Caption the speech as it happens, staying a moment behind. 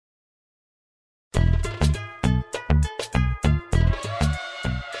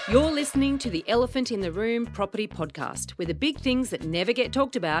You're listening to the Elephant in the Room Property Podcast, where the big things that never get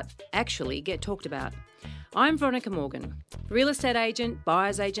talked about actually get talked about. I'm Veronica Morgan, real estate agent,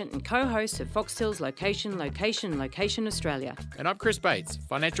 buyer's agent and co-host of Foxtel's Location Australia. And I'm Chris Bates,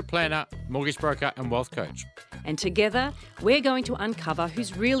 financial planner, mortgage broker and wealth coach. And together, we're going to uncover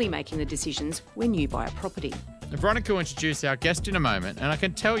who's really making the decisions when you buy a property. And Veronica will introduce our guest in a moment, and I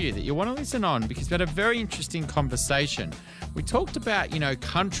can tell you that you want to listen on because we had a very interesting conversation. We talked about,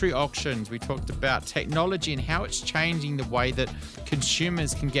 country auctions. We talked about technology and how it's changing the way that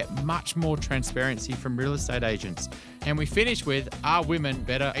consumers can get much more transparency from real estate agents. And we finished with, are women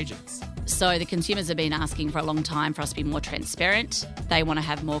better agents? So the consumers have been asking for a long time for us to be more transparent. They want to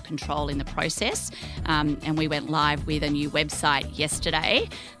have more control in the process. And we went live with a new website yesterday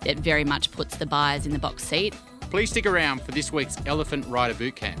that very much puts the buyers in the box seat. Please stick around for this week's Elephant Rider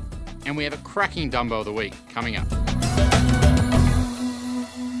Bootcamp. And we have a cracking Dumbo of the Week coming up.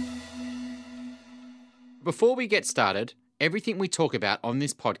 Before we get started, everything we talk about on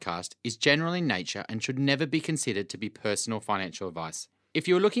this podcast is general in nature and should never be considered to be personal financial advice. If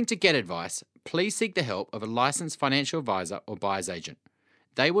you're looking to get advice, please seek the help of a licensed financial advisor or buyer's agent.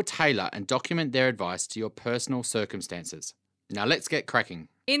 They will tailor and document their advice to your personal circumstances. Now let's get cracking.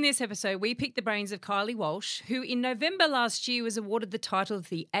 In this episode, we picked the brains of Kylie Walsh, who in November last year was awarded the title of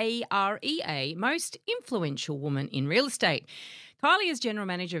the AREA Most Influential Woman in Real Estate. Kylie is General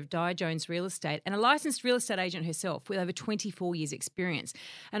Manager of Dye Jones Real Estate and a licensed real estate agent herself with over 24 years' experience.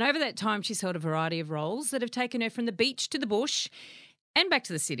 And over that time, she's held a variety of roles that have taken her from the beach to the bush and back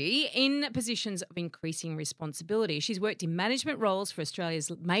to the city in positions of increasing responsibility. She's worked in management roles for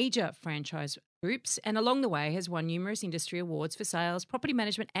Australia's major franchise groups and along the way has won numerous industry awards for sales, property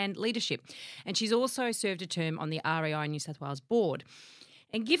management and leadership. And she's also served a term on the REI New South Wales board.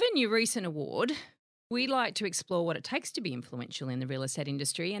 And given your recent award, we like to explore what it takes to be influential in the real estate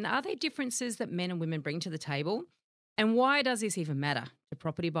industry and are there differences that men and women bring to the table? And why does this even matter to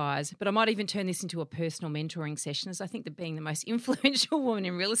property buyers? But I might even turn this into a personal mentoring session as I think that being the most influential woman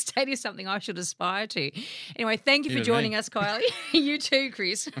in real estate is something I should aspire to. Anyway, thank you for joining us, Kylie. You too,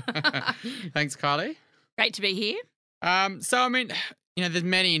 Chris. Thanks, Kylie. Great to be here. There's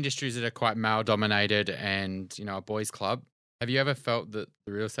many industries that are quite male-dominated and, a boys' club. Have you ever felt that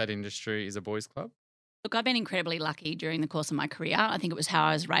the real estate industry is a boys' club? Look, I've been incredibly lucky during the course of my career. I think it was how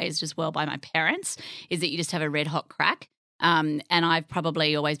I was raised as well by my parents, is that you just have a red hot crack. And I've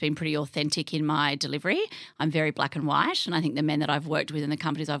probably always been pretty authentic in my delivery. I'm very black and white, and I think the men that I've worked with and the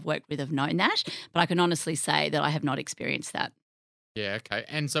companies I've worked with have known that. But I can honestly say that I have not experienced that. Yeah, okay.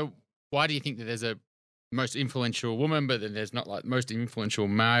 And so why do you think that there's a most influential woman, but then there's not like most influential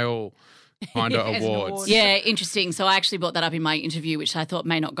male kind of awards? Yeah, interesting. So I actually brought that up in my interview, which I thought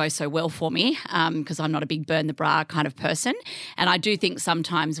may not go so well for me because I'm not a big burn the bra kind of person. And I do think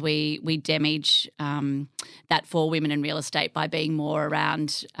sometimes we damage that for women in real estate by being more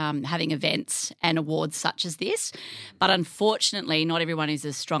around having events and awards such as this. But unfortunately, not everyone is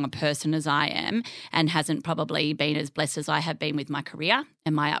as strong a person as I am and hasn't probably been as blessed as I have been with my career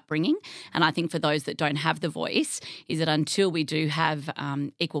and my upbringing. And I think for those that don't have the voice is that until we do have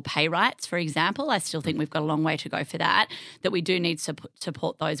equal pay rights, for example, I still think we've got a long way to go for that we do need to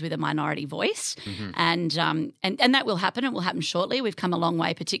support those with a minority voice. Mm-hmm. And that will happen. It will happen shortly. We've come a long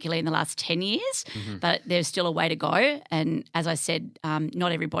way, particularly in the last 10 years, but there's still a way to go. And as I said,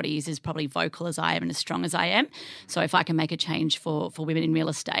 not everybody is as probably vocal as I am and as strong as I am. So if I can make a change for women in real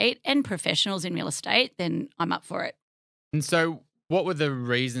estate and professionals in real estate, then I'm up for it. And so what were the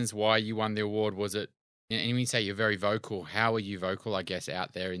reasons why you won the award? Was it, and when you say you're very vocal, how are you vocal, I guess,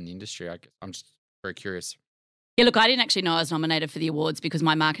 out there in the industry? I'm just very curious. Yeah, look, I didn't actually know I was nominated for the awards because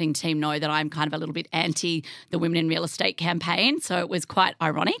my marketing team know that I'm kind of a little bit anti the Women in Real Estate campaign, so it was quite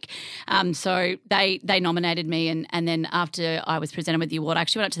ironic. So they nominated me and then after I was presented with the award, I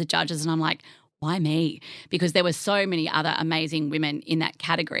actually went up to the judges and I'm like, why me? Because there were so many other amazing women in that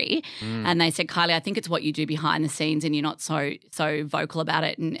category. And they said, Kylie, I think it's what you do behind the scenes and you're not so vocal about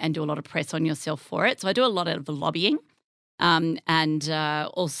it and do a lot of press on yourself for it. So I do a lot of lobbying. And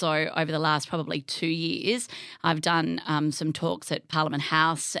also over the last probably 2 years, I've done some talks at Parliament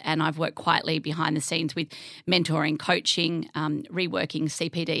House and I've worked quietly behind the scenes with mentoring, coaching, reworking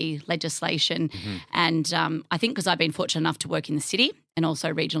CPD legislation. And I think because I've been fortunate enough to work in the city and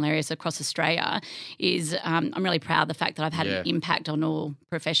also regional areas across Australia is I'm really proud of the fact that I've had an impact on all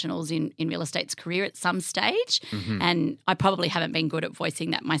professionals in real estate's career at some stage. And I probably haven't been good at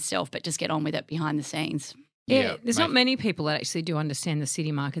voicing that myself, but just get on with it behind the scenes. Yeah, there's not many people that actually do understand the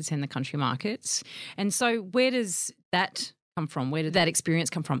city markets and the country markets. And so where does that come from? Where did that experience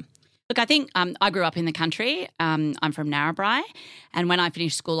come from? Look, I think I grew up in the country. I'm from Narrabri, and when I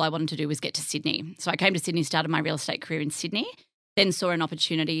finished school, all I wanted to do was get to Sydney. So I came to Sydney, started my real estate career in Sydney, then saw an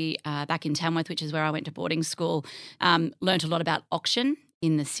opportunity back in Tamworth, which is where I went to boarding school, learnt a lot about auction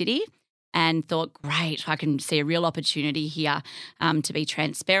in the city, and thought, great, I can see a real opportunity here to be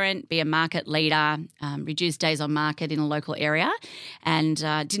transparent, be a market leader, reduce days on market in a local area, and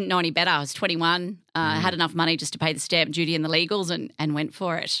didn't know any better. I was 21, had enough money just to pay the stamp duty and the legals, and went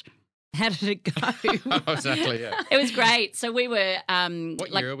for it. How did it go? Exactly, yeah. It was great. So we were what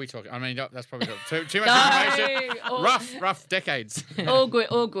year are we talking? I mean, that's probably too much information. Rough decades. all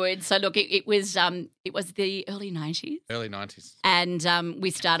good. So look, it was the early 90s. Early 90s. And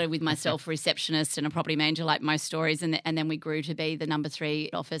we started with myself, a receptionist and a property manager, like most stories, and then we grew to be the number 3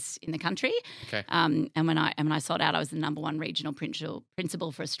 office in the country. Okay. And when I sold out, I was the number 1 regional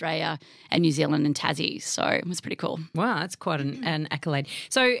principal for Australia and New Zealand and Tassie. So it was pretty cool. Wow, that's quite an accolade.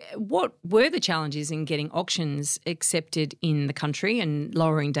 So what were the challenges in getting auctions accepted in the country and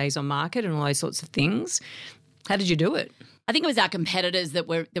lowering days on market and all those sorts of things? How did you do it? I think it was our competitors that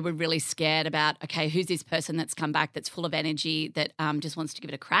were really scared about, okay, who's this person that's come back that's full of energy that just wants to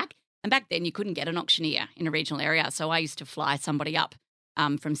give it a crack? And back then you couldn't get an auctioneer in a regional area. So I used to fly somebody up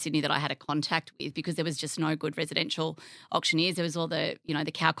from Sydney that I had a contact with because there was just no good residential auctioneers. There was all the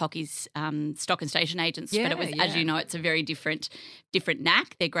cowcockies, stock and station agents. But it was, as you know, it's a very different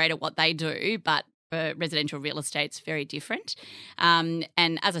knack. They're great at what they do, but for residential real estate, it's very different. And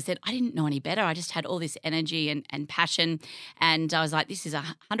as I said, I didn't know any better. I just had all this energy and passion. And I was like, this is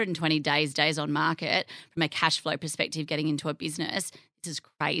 120 days on market from a cash flow perspective getting into a business. This is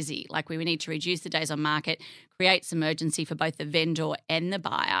crazy. Like we need to reduce the days on market, create some urgency for both the vendor and the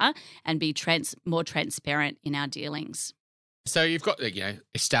buyer and be more transparent in our dealings. So you've got,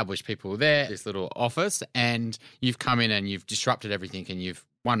 established people there, this little office, and you've come in and you've disrupted everything and you've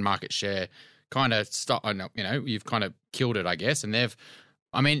won market share, kind of you've kind of killed it, I guess. And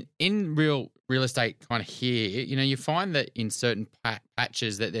in real estate kind of here, you find that in certain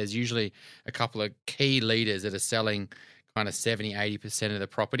patches that there's usually a couple of key leaders that are selling kind of 70, 80% of the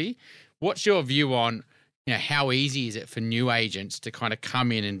property. What's your view on, how easy is it for new agents to kind of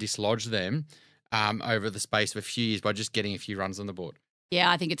come in and dislodge them over the space of a few years by just getting a few runs on the board? Yeah,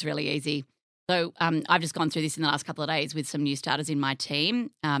 I think it's really easy. So I've just gone through this in the last couple of days with some new starters in my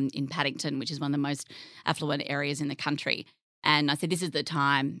team in Paddington, which is one of the most affluent areas in the country. And I said, this is the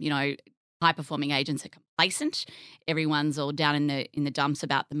time, high-performing agents are complacent. Everyone's all down in the dumps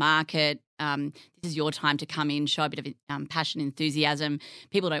about the market. This is your time to come in, show a bit of passion, enthusiasm.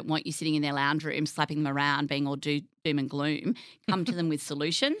 People don't want you sitting in their lounge room, slapping them around, being all doom and gloom. Come to them with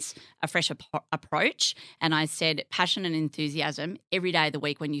solutions, a fresh approach. And I said, passion and enthusiasm every day of the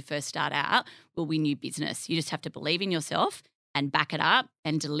week when you first start out will win you business. You just have to believe in yourself and back it up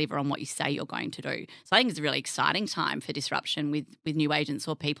and deliver on what you say you're going to do. So I think it's a really exciting time for disruption with new agents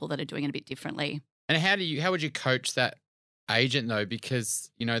or people that are doing it a bit differently. And how would you coach that agent though?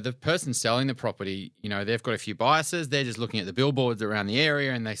 Because, the person selling the property, they've got a few biases. They're just looking at the billboards around the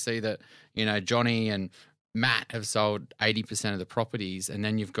area and they see that, Johnny and Matt have sold 80% of the properties. And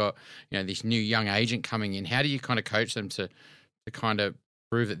then you've got, this new young agent coming in. How do you kind of coach them to kind of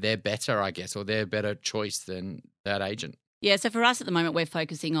prove that they're better, I guess, or they're a better choice than that agent? Yeah, so for us at the moment, we're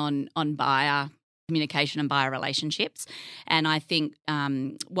focusing on buyer communication and buyer relationships. And I think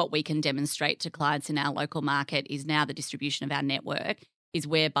what we can demonstrate to clients in our local market is now the distribution of our network is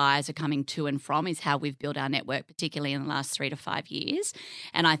where buyers are coming to and from, is how we've built our network, particularly in the last 3 to 5 years.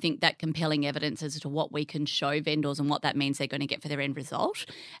 And I think that compelling evidence as to what we can show vendors and what that means they're going to get for their end result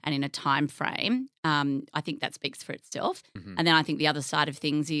and in a time frame, I think that speaks for itself. Mm-hmm. And then I think the other side of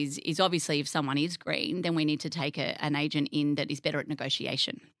things is obviously if someone is green, then we need to take an agent in that is better at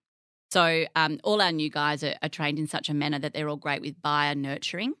negotiation. So all our new guys are trained in such a manner that they're all great with buyer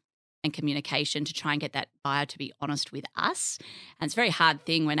nurturing and communication to try and get that buyer to be honest with us. And it's a very hard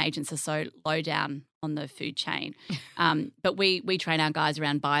thing when agents are so low down on the food chain. But we train our guys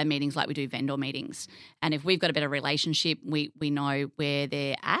around buyer meetings like we do vendor meetings. And if we've got a better relationship, we know where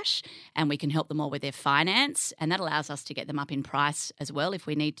they're at and we can help them all with their finance. And that allows us to get them up in price as well if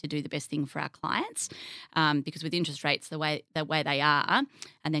we need to do the best thing for our clients. Because with interest rates the way they are,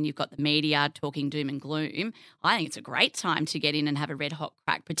 and then you've got the media talking doom and gloom, I think it's a great time to get in and have a red hot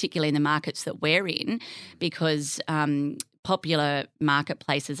crack, particularly in the markets that we're in, because popular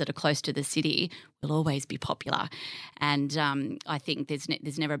marketplaces that are close to the city will always be popular. And I think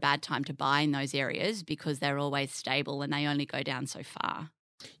there's never a bad time to buy in those areas because they're always stable and they only go down so far.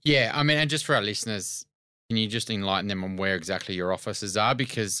 Yeah, and just for our listeners, can you just enlighten them on where exactly your offices are?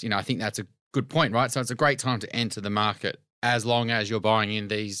 Because, I think that's a good point, right? So it's a great time to enter the market as long as you're buying in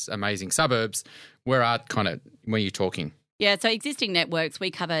these amazing suburbs. Where you're talking? Yeah, so existing networks, we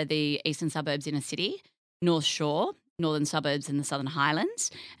cover the eastern suburbs inner city, North Shore, northern suburbs in the Southern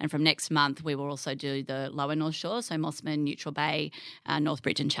Highlands. And from next month, we will also do the lower North Shore, so Mossman, Neutral Bay,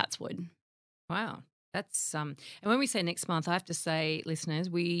 Northbridge and Chatswood. Wow. That's and when we say next month, I have to say, listeners,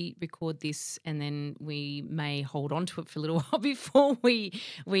 we record this and then we may hold on to it for a little while before we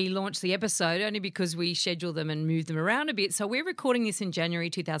launch the episode, only because we schedule them and move them around a bit. So we're recording this in January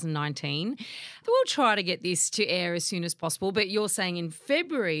 2019. We'll try to get this to air as soon as possible. But you're saying in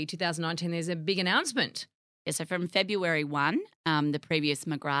February 2019, there's a big announcement. Yeah, so from February 1, the previous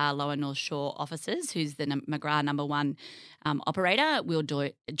McGrath Lower North Shore officers, who's the McGrath number 1 operator, will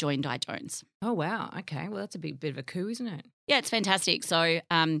join Di Jones. Oh, wow. Okay. Well, that's a bit of a coup, isn't it? Yeah, it's fantastic. So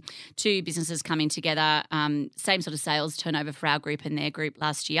 2 businesses coming together, same sort of sales turnover for our group and their group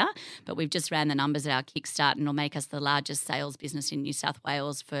last year, but we've just ran the numbers at our Kickstart and it'll make us the largest sales business in New South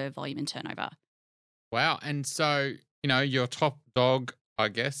Wales for volume and turnover. Wow. And so, your top dog, I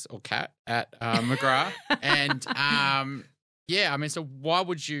guess, or cat at McGrath. And so why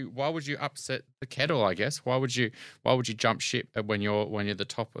would you upset the kettle, I guess? Why would you jump ship when you're the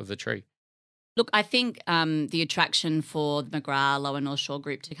top of the tree? Look, I think the attraction for the McGrath Lower North Shore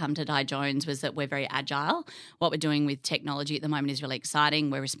group to come to Di Jones was that we're very agile. What we're doing with technology at the moment is really exciting.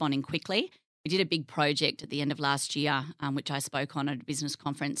 We're responding quickly. We did a big project at the end of last year, which I spoke on at a business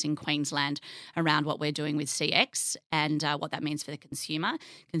conference in Queensland around what we're doing with CX and what that means for the consumer.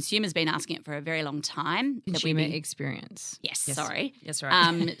 Consumers been asking it for a very long time. Consumer experience. Yes, sorry. Yes,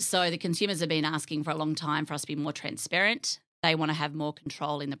 right. So the consumers have been asking for a long time for us to be more transparent. They want to have more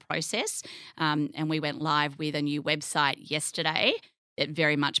control in the process. And we went live with a new website yesterday. It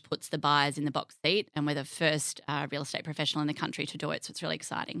very much puts the buyers in the box seat, and we're the first real estate professional in the country to do it. So it's really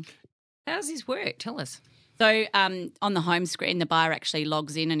exciting. How does this work? Tell us. So on the home screen, the buyer actually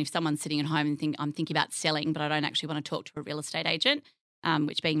logs in, and if someone's sitting at home and I'm thinking about selling, but I don't actually want to talk to a real estate agent,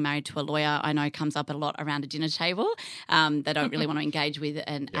 which being married to a lawyer I know comes up a lot around a dinner table. They don't really want to engage with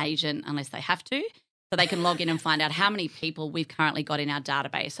an agent unless they have to. So they can log in and find out how many people we've currently got in our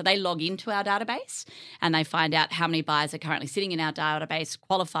database. So they log into our database and they find out how many buyers are currently sitting in our database,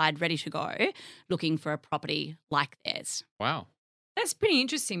 qualified, ready to go, looking for a property like theirs. Wow. That's pretty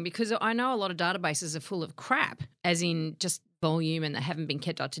interesting because I know a lot of databases are full of crap, as in just volume, and they haven't been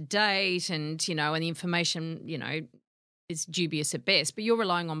kept up to date and, and the information, is dubious at best. But you're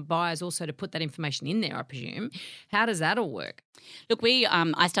relying on buyers also to put that information in there, I presume. How does that all work? Look,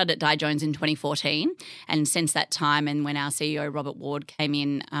 I started at Di Jones in 2014, and since that time, and when our CEO Robert Ward came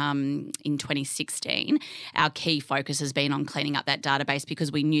in 2016, our key focus has been on cleaning up that database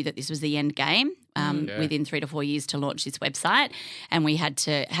because we knew that this was the end game. Within 3 to 4 years to launch this website, and we had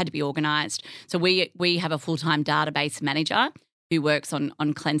to be organised. So we have a full-time database manager who works on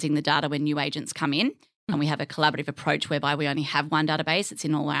cleansing the data when new agents come in. And we have a collaborative approach whereby we only have one database. It's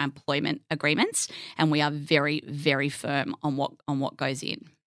in all our employment agreements, and we are very, very firm on what goes in.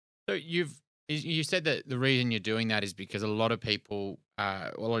 So you said that the reason you're doing that is because a lot of people,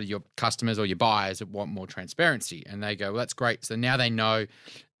 a lot of your customers or your buyers want more transparency, and they go, well, that's great. So now they know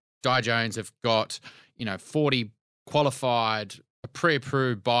Di Jones have got 40 qualified,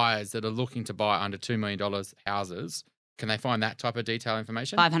 pre-approved buyers that are looking to buy under $2 million houses. Can they find that type of detailed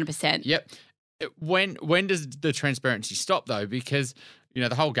information? 500%. Yep. When does the transparency stop though? Because,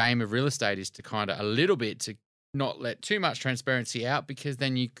 the whole game of real estate is to kind of a little bit to not let too much transparency out, because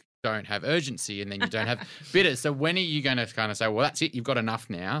then you don't have urgency and then you don't have bidders. So when are you going to kind of say, well, that's it, you've got enough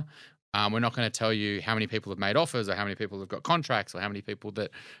now. We're not going to tell you how many people have made offers or how many people have got contracts or how many people that,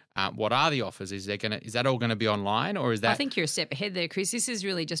 what are the offers? Is that all going to be online, or is that? I think you're a step ahead there, Chris. This is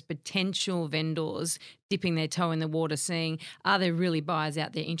really just potential vendors dipping their toe in the water, seeing, are there really buyers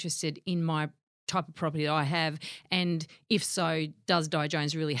out there interested in my type of property that I have, and if so, does Di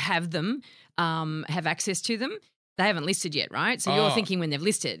Jones really have them, have access to them? They haven't listed yet, right? So you're thinking when they've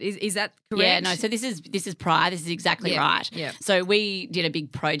listed. Is that correct? Yeah, no, so this is prior. This is exactly right. Yeah. So we did a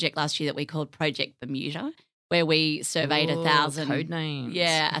big project last year that we called Project Bermuda, where we surveyed 1,000 code names.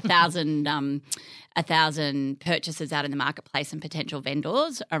 Yeah, 1,000 purchasers out in the marketplace and potential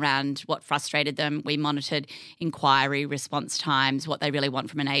vendors around what frustrated them. We monitored inquiry response times, what they really want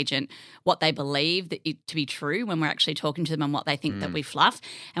from an agent, what they believe to be true when we're actually talking to them, and what they think that we fluff.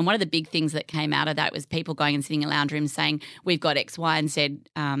 And one of the big things that came out of that was people going and sitting in lounge rooms saying, we've got X, Y, and Z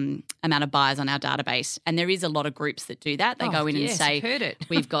amount of buyers on our database. And there is a lot of groups that do that. They go in and say, I've heard it.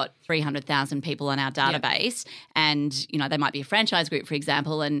 we've got 300,000 people on our database. And, they might be a franchise group, for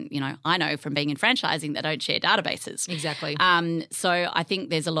example. And, I know from being in franchise franchising that don't share databases. Exactly. So I think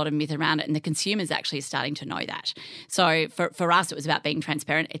there's a lot of myth around it, and the consumers actually are starting to know that. So for us, it was about being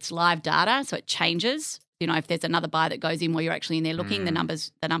transparent. It's live data, so it changes. You know, if there's another buyer that goes in while you're actually in there looking, the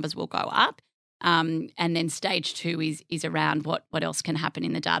numbers will go up. And then stage 2 is around what else can happen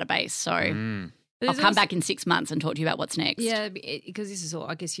in the database. So I'll come back in 6 months and talk to you about what's next. Yeah, because this is all,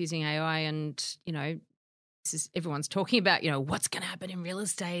 I guess, using AI and, you know, everyone's talking about, you know, what's going to happen in real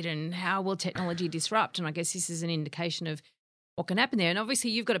estate and how will technology disrupt. And I guess this is an indication of what can happen there. And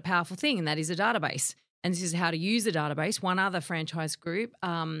obviously you've got a powerful thing, and that is a database. And this is how to use the database. One other franchise group,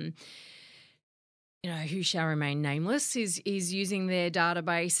 you know, who shall remain nameless, is using their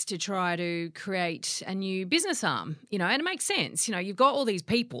database to try to create a new business arm, you know, and it makes sense. You know, you've got all these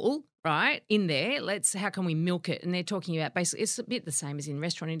people, right, in there. How can we milk it? And they're talking about basically, it's a bit the same as in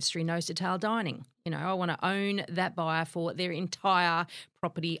restaurant industry, nose to tail dining. You know, I want to own that buyer for their entire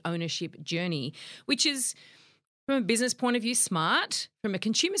property ownership journey, which is, from a business point of view, smart. From a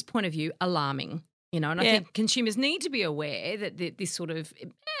consumer's point of view, alarming. You know, and I think consumers need to be aware that this sort of,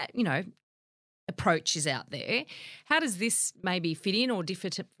 you know, approach is out there. How does this maybe fit in or differ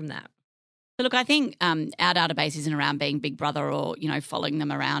from that? So look, I think our database isn't around being Big Brother or, you know, following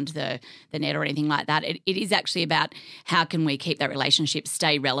them around the net or anything like that. It is actually about how can we keep that relationship,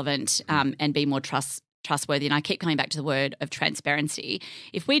 stay relevant and be more trustworthy. And I keep coming back to the word of transparency.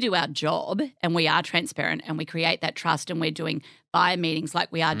 If we do our job and we are transparent and we create that trust and we're doing buyer meetings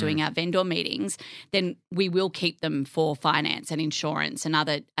like we are doing our vendor meetings, then we will keep them for finance and insurance and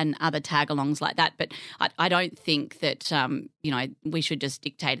other tag-alongs like that. But I don't think that you know, we should just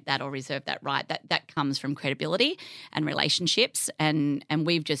dictate that or reserve that right. That comes from credibility and relationships. And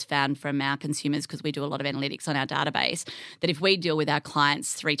we've just found from our consumers, because we do a lot of analytics on our database, that if we deal with our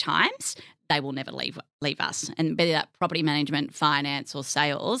clients 3 times, they will never leave us, and be that property management, finance or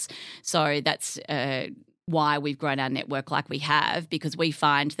sales. So that's why we've grown our network like we have, because we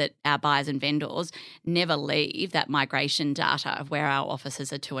find that our buyers and vendors never leave that migration data of where our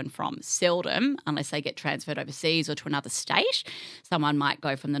offices are to and from. Seldom, unless they get transferred overseas or to another state. Someone might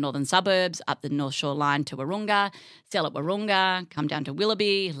go from the northern suburbs up the North Shore line to Wahroonga, sell at Wahroonga, come down to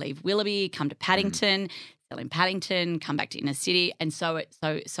Willoughby, leave Willoughby, come to Paddington, sell in Paddington, come back to inner city, and so it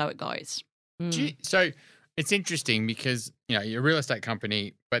goes. So it's interesting because, you know, you're a real estate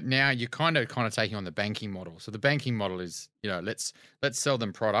company, but now you're kind of taking on the banking model. So the banking model is, you know, let's sell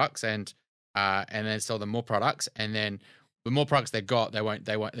them products and then sell them more products, and then the more products they've got,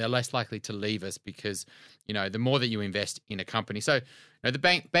 they're less likely to leave us because, you know, the more that you invest in a company. So, you know,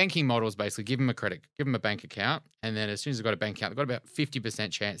 the banking model is basically give them a credit, give them a bank account, and then as soon as they've got a bank account, they've got about 50%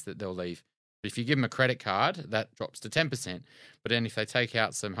 chance that they'll leave. But if you give them a credit card, that drops to 10%. But then if they take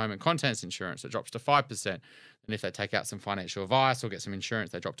out some home and contents insurance, it drops to 5%. And if they take out some financial advice or get some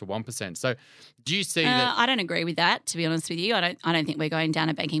insurance, they drop to 1%. So do you see that? I don't agree with that, to be honest with you. I don't think we're going down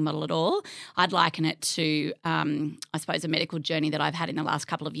a banking model at all. I'd liken it to, I suppose, a medical journey that I've had in the last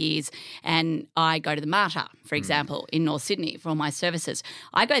couple of years. And I go to the Mater, for example, in North Sydney for all my services.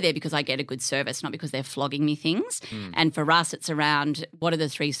 I go there because I get a good service, not because they're flogging me things. And for us, it's around what are the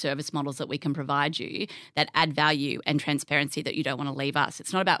 3 service models that we can provide you that add value and transparency that you don't want to leave us.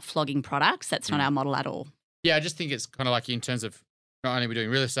 It's not about flogging products. That's not our model at all. Yeah, I just think it's kind of like in terms of not only we're doing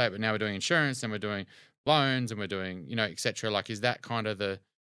real estate, but now we're doing insurance and we're doing loans and we're doing, you know, et cetera. Like, is that kind of the...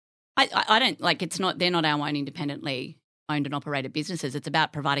 I don't, like, it's not, they're not our own independently owned and operated businesses. It's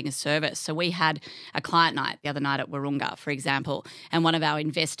about providing a service. So we had a client night the other night at Wahroonga, for example, and one of our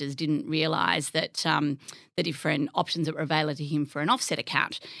investors didn't realise that the different options that were available to him for an offset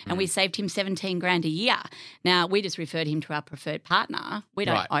account, and we saved him $17,000 a year. Now, we just referred him to our preferred partner. We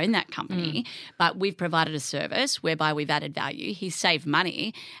don't own that company, but we've provided a service whereby we've added value. He's saved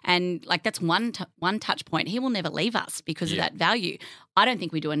money, and like that's one touch point. He will never leave us because of that value. I don't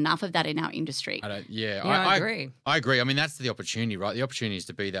think we do enough of that in our industry. I agree. I agree. I mean, that's the opportunity, right? The opportunity is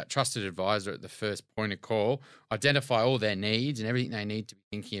to be that trusted advisor at the first point of call, identify all their needs and everything they need to be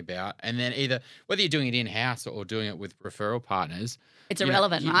thinking about, and then either whether you're doing it in-house or doing it with referral partners. It's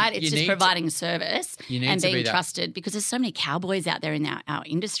irrelevant, right? It's just providing a service and being trusted, because there's so many cowboys out there in our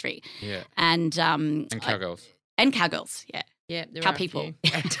industry. Yeah. And cowgirls. And cowgirls, yeah. Yeah, there cow are people.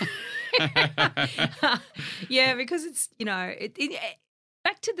 Yeah, because it's, you know,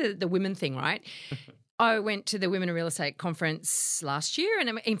 back to the women thing, right? I went to the Women in Real Estate conference last year,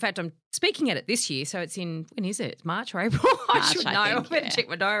 and in fact, I'm speaking at it this year. So it's when is it? It's March or April? I should know. I better check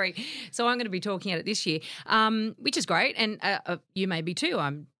my diary. So I'm going to be talking at it this year, which is great. And you may be too.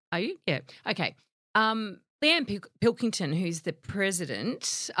 Are you? Yeah. Okay. Leanne Pilkington, who's the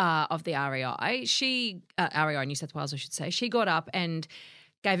president of the REI, REI New South Wales, I should say, she got up and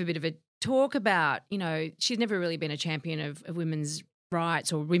gave a bit of a talk about, she's never really been a champion of women's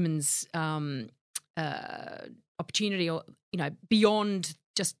rights or women's opportunity or, beyond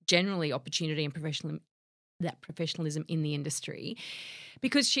just generally opportunity and professionalism in the industry,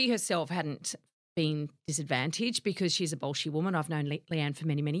 because she herself hadn't been disadvantaged because she's a Bolshie woman. I've known Leanne for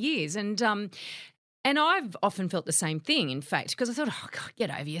many, many years. And I've often felt the same thing, in fact, because I thought, oh, God,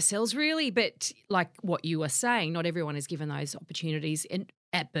 get over yourselves, really. But like what you were saying, not everyone is given those opportunities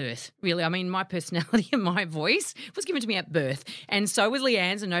at birth, really. I mean, my personality and my voice was given to me at birth, and so was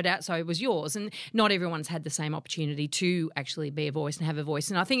Leanne's, and no doubt so was yours. And not everyone's had the same opportunity to actually be a voice and have a voice.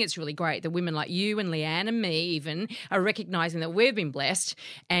 And I think it's really great that women like you and Leanne and me even are recognising that we've been blessed,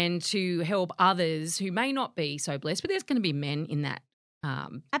 and to help others who may not be so blessed. But there's going to be men in that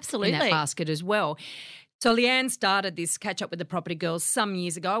absolutely in that basket as well. So Leanne started this Catch Up with the Property Girls some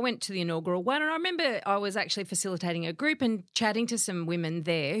years ago. I went to the inaugural one, and I remember I was actually facilitating a group and chatting to some women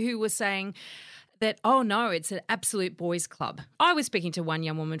there who were saying that, oh, no, it's an absolute boys' club. I was speaking to one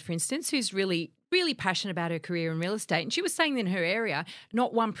young woman, for instance, who's really, really passionate about her career in real estate, and she was saying that in her area,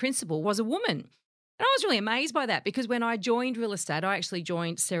 not one principal was a woman. And I was really amazed by that, because when I joined real estate, I actually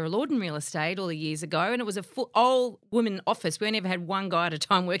joined Sarah Lorden Real Estate all the years ago, and it was a full all-women office. We never had one guy at a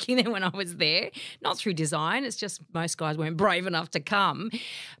time working there when I was there, not through design. It's just most guys weren't brave enough to come.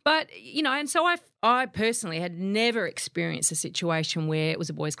 But, and so I personally had never experienced a situation where it was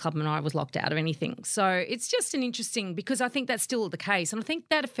a boys' club and I was locked out of anything. So it's just an interesting, because I think that's still the case, and I think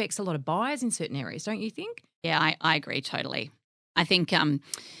that affects a lot of buyers in certain areas, don't you think? Yeah, I agree totally.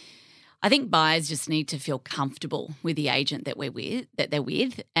 I think buyers just need to feel comfortable with the agent that they're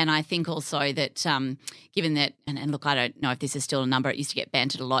with. And I think also that given that, and look, I don't know if this is still a number, it used to get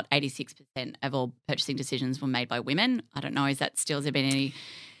bantered a lot, 86% of all purchasing decisions were made by women. I don't know, has there been any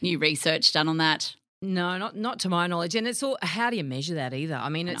new research done on that? No, not to my knowledge. And it's all, how do you measure that either? I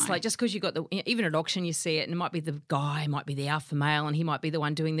mean, it's like just because you've got even at auction you see it, and it might be the guy, might be the alpha male, and he might be the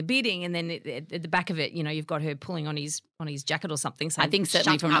one doing the bidding, and then at the back of it, you've got her pulling on his jacket or something. Saying, I think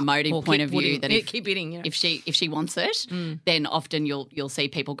certainly from a motive point of view that keep bidding. If she wants it, then often you'll see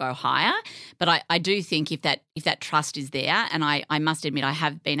people go higher. But I do think if that trust is there, and I must admit I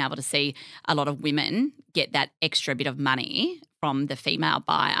have been able to see a lot of women get that extra bit of money from the female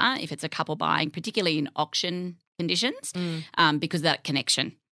buyer, if it's a couple buying, particularly in auction conditions, because of that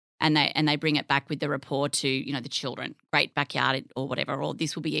connection. And they bring it back with the rapport to, the children, great backyard or whatever, or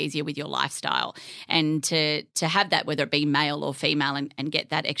this will be easier with your lifestyle. And to have that, whether it be male or female, and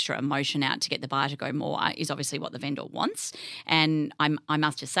get that extra emotion out to get the buyer to go more is obviously what the vendor wants. And I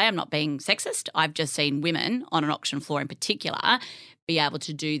must just say, I'm not being sexist. I've just seen women on an auction floor in particular be able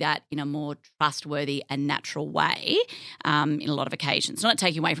to do that in a more trustworthy and natural way in a lot of occasions. Not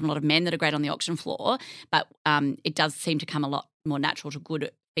taking away from a lot of men that are great on the auction floor, but it does seem to come a lot more natural to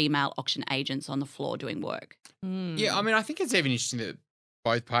good female auction agents on the floor doing work. Yeah, I mean, I think it's even interesting that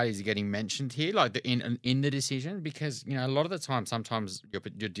both parties are getting mentioned here, like in the decision, because a lot of the time, sometimes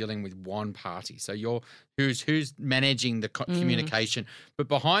you're dealing with one party, so you're who's managing the communication, but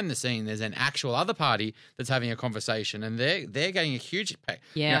behind the scene, there's an actual other party that's having a conversation, and they're getting a huge impact.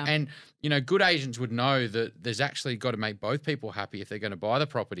 Yeah, and good agents would know that there's actually got to make both people happy if they're going to buy the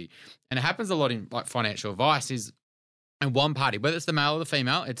property, and it happens a lot in like financial advice is. And one party, whether it's the male or the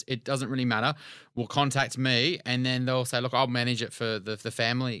female, it doesn't really matter, will contact me, and then they'll say, look, I'll manage it for the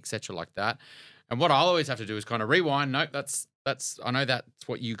family, et cetera, like that. And what I'll always have to do is kind of rewind. Nope, that's I know that's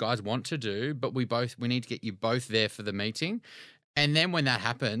what you guys want to do, but we need to get you both there for the meeting. And then when that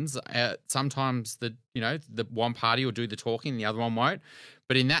happens, sometimes the one party will do the talking and the other one won't.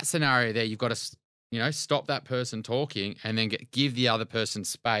 But in that scenario there, you've got to, stop that person talking and then give the other person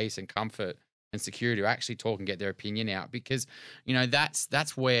space and comfort and security to actually talk and get their opinion out, because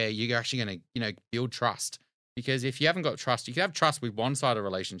that's where you're actually going to build trust. Because if you haven't got trust, you can have trust with one side of a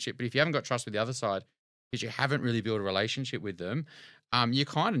relationship, but if you haven't got trust with the other side, because you haven't really built a relationship with them, you're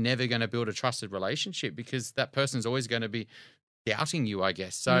kind of never going to build a trusted relationship, because that person's always going to be doubting you, I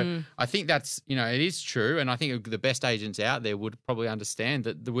guess. So I think that's, it is true. And I think the best agents out there would probably understand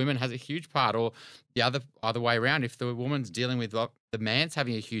that the woman has a huge part, or the other way around, if the woman's dealing with the man's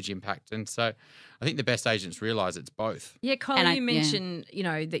having a huge impact. And so I think the best agents realise it's both. Yeah, Kylie, you mentioned,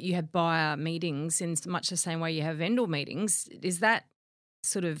 that you have buyer meetings in much the same way you have vendor meetings. Is that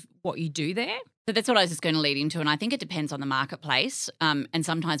sort of what you do there? So that's what I was just going to lead into, and I think it depends on the marketplace. And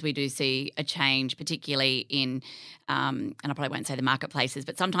sometimes we do see a change, particularly in, and I probably won't say the marketplaces,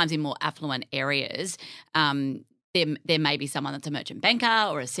 but sometimes in more affluent areas, there may be someone that's a merchant banker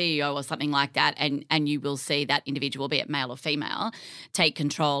or a CEO or something like that, and you will see that individual, be it male or female, take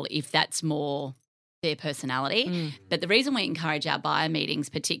control if that's more their personality. But the reason we encourage our buyer meetings,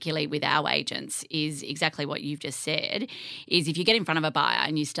 particularly with our agents, is exactly what you've just said, is if you get in front of a buyer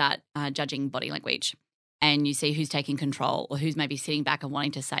and you start judging body language, and you see who's taking control or who's maybe sitting back and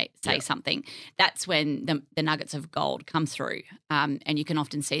wanting to say something, that's when the nuggets of gold come through. And you can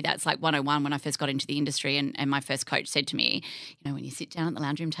often see that. It's like 101 when I first got into the industry and my first coach said to me, when you sit down at the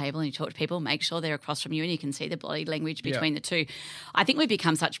lounge room table and you talk to people, make sure they're across from you and you can see the body language between the two. I think we've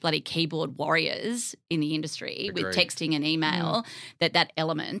become such bloody keyboard warriors in the industry with texting and email that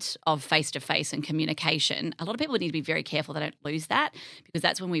element of face-to-face and communication, a lot of people need to be very careful they don't lose that, because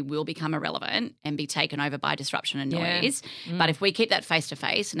that's when we will become irrelevant and be taken over by disruption and noise. But if we keep that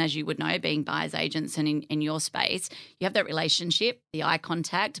face-to-face, and as you would know, being buyers agents and in your space, you have that relationship, the eye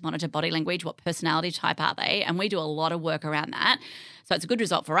contact, monitor body language, what personality type are they, and we do a lot of work around that. So it's a good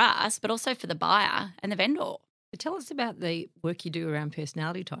result for us, but also for the buyer and the vendor. But tell us about the work you do around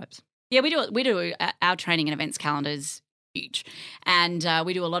personality types. Yeah, we do our training and events calendars huge. And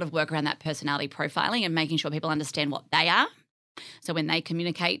we do a lot of work around that personality profiling and making sure people understand what they are. So when they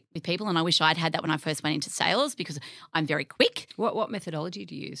communicate with people, and I wish I'd had that when I first went into sales because I'm very quick. What methodology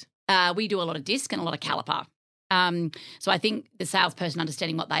do you use? We do a lot of DISC and a lot of caliper. So I think the salesperson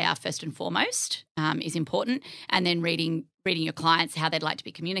understanding what they are first and foremost is important, and then reading your clients, how they'd like to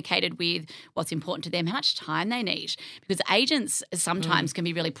be communicated with, what's important to them, how much time they need. Because agents sometimes can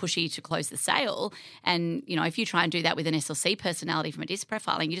be really pushy to close the sale. And, if you try and do that with an SLC personality from a DISC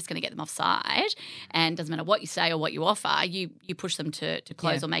profiling, you're just going to get them offside. And it doesn't matter what you say or what you offer, you push them to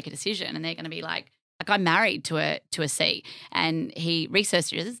close or make a decision, and they're going to be like I'm married to a C, and he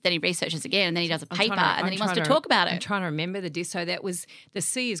researches, then he researches again, and then he does a paper, and then he wants to talk about it. I'm trying to remember the DISC. So that was, the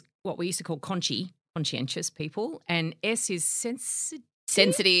C is what we used to call conscientious people, and S is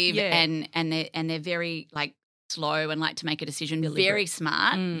sensitive, and they're very slow and like to make a decision. Deliberate. Very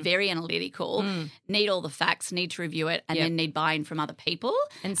smart, very analytical, need all the facts, need to review it, and then need buy-in from other people.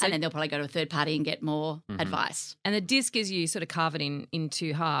 And then they'll probably go to a third party and get more advice. And the DISC is, you sort of carve it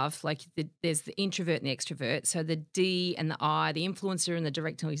into half. There's the introvert and the extrovert. So the D and the I, the influencer and the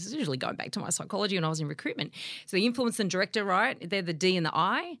director, this is usually going back to my psychology when I was in recruitment. So the influencer and director, right, they're the D and the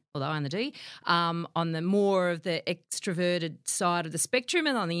I, or the I and the D, on the more of the extroverted side of the spectrum,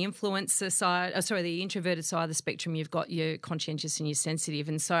 and on the influencer side, the introverted side of the spectrum, you've got your conscientious and your sensitive.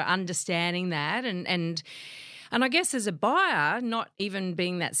 And so understanding that and I guess as a buyer, not even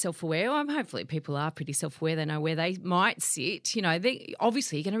being that self-aware, hopefully people are pretty self-aware, they know where they might sit,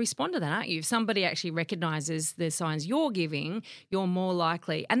 obviously you're going to respond to that, aren't you? If somebody actually recognises the signs you're giving, you're more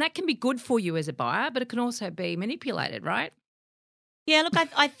likely. And that can be good for you as a buyer, but it can also be manipulated, right? Yeah, look,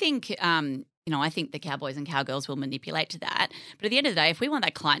 I think I think the cowboys and cowgirls will manipulate to that. But at the end of the day, if we want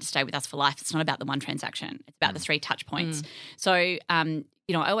that client to stay with us for life, it's not about the one transaction. It's about the 3 touch points. So, I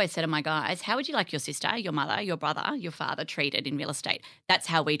always say to my guys, how would you like your sister, your mother, your brother, your father treated in real estate? That's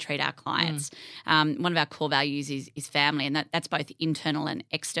how we treat our clients. One of our core values is family, and that's both internal and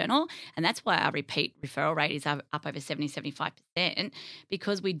external. And that's why our repeat referral rate is up over 70-75%,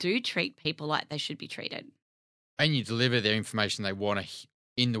 because we do treat people like they should be treated. And you deliver their information they want to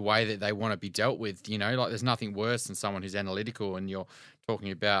in the way that they want to be dealt with, there's nothing worse than someone who's analytical and you're talking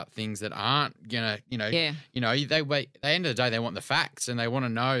about things that aren't gonna, they end of the day, they want the facts and they want to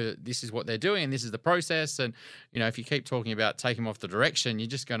know that this is what they're doing and this is the process. And, if you keep talking about taking them off the direction, you're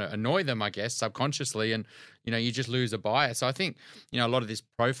just going to annoy them, I guess, subconsciously. And, you just lose a buyer. So I think, a lot of this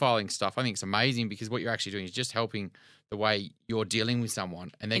profiling stuff, I think it's amazing because what you're actually doing is just helping the way you're dealing with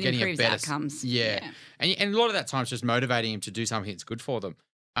someone and they're getting a better outcomes. Yeah. And a lot of that time is just motivating them to do something that's good for them.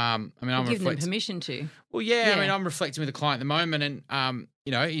 I'm giving them permission to. Well, yeah. I'm reflecting with a client at the moment, and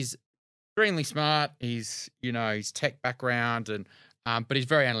he's extremely smart. He's tech background, and but he's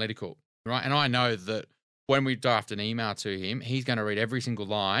very analytical, right? And I know that when we draft an email to him, he's going to read every single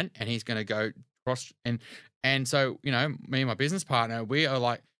line, and he's going to go cross and so me and my business partner, we are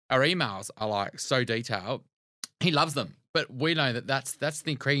like, our emails are so detailed. He loves them, but we know that that's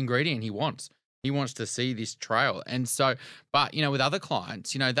the key ingredient he wants. He wants to see this trail. And so, but, with other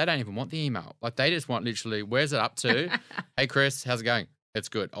clients, they don't even want the email. They just want literally, where's it up to? Hey, Chris, how's it going? It's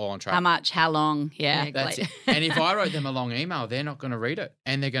good. All on track. How much? How long? Yeah. That's it. And if I wrote them a long email, they're not going to read it.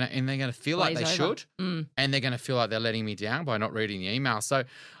 And they're going to feel like they should. And they're going to feel like they're letting me down by not reading the email. So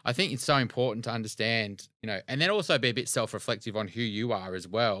I think it's so important to understand, and then also be a bit self-reflective on who you are as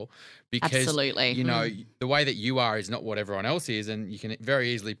well. Because, absolutely. The way that you are is not what everyone else is. And you can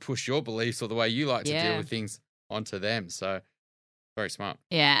very easily push your beliefs or the way you like to deal with things onto them. So very smart.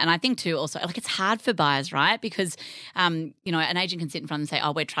 Yeah, and I think too also, it's hard for buyers, right? Because, an agent can sit in front and say,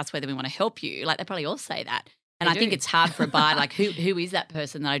 oh, we're trustworthy, we want to help you. They probably all say that. And I think it's hard for a buyer, like who is that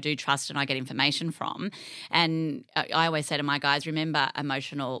person that I do trust and I get information from? And I always say to my guys, remember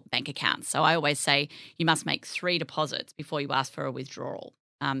emotional bank accounts. So I always say you must make 3 deposits before you ask for a withdrawal.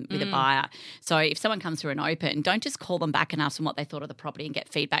 With a buyer. So if someone comes through an open, don't just call them back and ask them what they thought of the property and get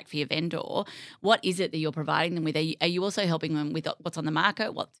feedback for your vendor. What is it that you're providing them with? Are you also helping them with what's on the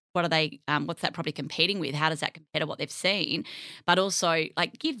market? What are they? What's that property competing with? How does that compare to what they've seen? But also,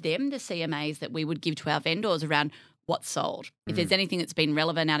 like, give them the CMAs that we would give to our vendors around what's sold. If there's anything that's been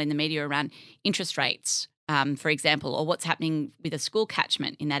relevant out in the media around interest rates, for example, or what's happening with a school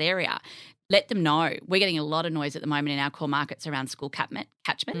catchment in that area. Let them know. We're getting a lot of noise at the moment in our core markets around school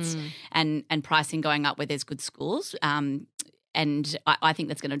catchments and pricing going up where there's good schools. And I think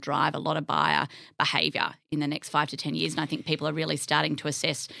that's going to drive a lot of buyer behaviour in the next 5 to 10 years. And I think people are really starting to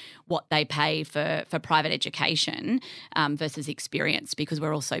assess what they pay for private education versus experience because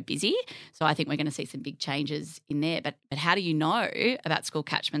we're all so busy. So I think we're going to see some big changes in there. But how do you know about school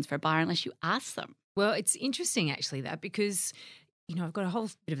catchments for a buyer unless you ask them? Well, it's interesting actually that because I've got a whole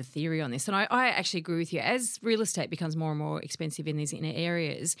bit of a theory on this, and I actually agree with you. As real estate becomes more and more expensive in these inner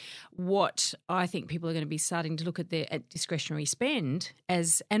areas, what I think people are going to be starting to look at their discretionary spend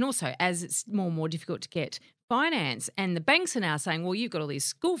and also as it's more and more difficult to get finance, and the banks are now saying, well, you've got all these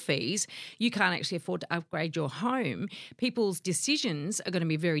school fees, you can't actually afford to upgrade your home. People's decisions are going to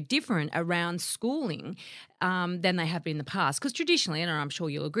be very different around schooling than they have been in the past. Because traditionally, and I'm sure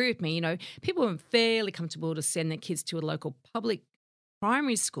you'll agree with me, people are fairly comfortable to send their kids to a local public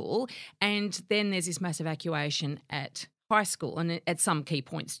primary school, and then there's this massive evacuation at high school and at some key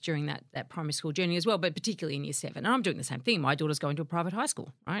points during that primary school journey as well, but particularly in year 7. And I'm doing the same thing. My daughter's going to a private high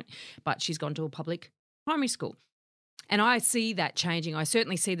school, right? But she's gone to a public primary school. And I see that changing. I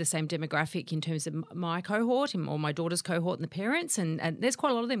certainly see the same demographic in terms of my cohort or my daughter's cohort and the parents, and there's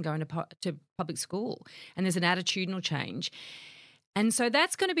quite a lot of them going to public school, and there's an attitudinal change. And so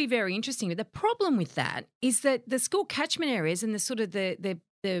that's going to be very interesting. But the problem with that is that the school catchment areas and the sort of the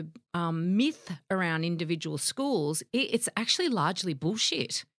myth around individual schools, it's actually largely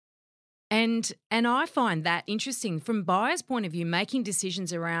bullshit. And I find that interesting from buyers' point of view, making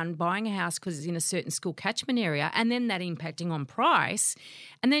decisions around buying a house because it's in a certain school catchment area and then that impacting on price.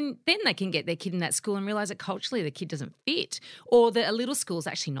 And then they can get their kid in that school and realise that culturally the kid doesn't fit, or that a little school is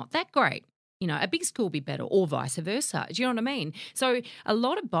actually not that great. A big school will be better, or vice versa. Do you know what I mean? So a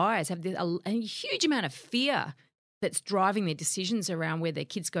lot of buyers have a huge amount of fear that's driving their decisions around where their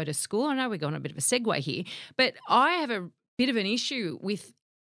kids go to school. I know we're going on a bit of a segue here, but I have a bit of an issue with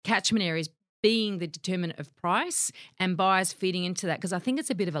catchment areas being the determinant of price and buyers feeding into that, because I think it's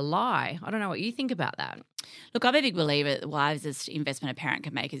a bit of a lie. I don't know what you think about that. Look, I'm a big believer that the wisest investment a parent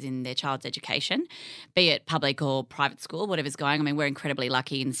can make is in their child's education, be it public or private school, whatever's going. I mean, we're incredibly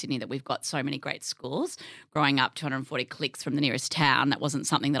lucky in Sydney that we've got so many great schools. Growing up 240 clicks from the nearest town, that wasn't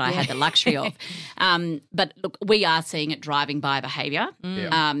something that I had the luxury of. But look, we are seeing it driving buyer behaviour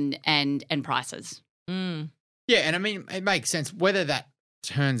and prices. Yeah, and I mean, it makes sense. Whether that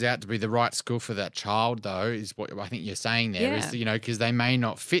turns out to be the right school for that child, though, is what I think you're saying there. Is because they may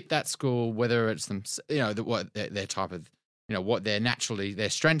not fit that school, whether it's them, what their type of, what their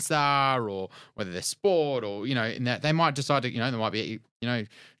strengths are, or whether they're sport, or in that they might decide to, there might be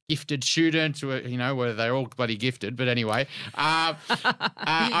gifted students, whether they're all bloody gifted, but anyway,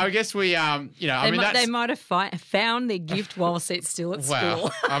 I guess we, they might have found their gift whilst it's still at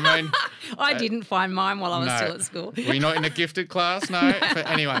school. I mean, I didn't find mine while I was still at school. Were you not in a gifted class? No. But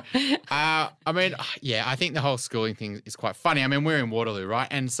anyway, I think the whole schooling thing is quite funny. I mean, we're in Waterloo, right?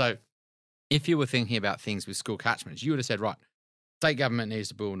 And so if you were thinking about things with school catchments, you would have said, right, state government needs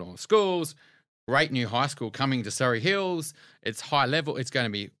to build more schools. Great new high school coming to Surrey Hills. It's high level. It's going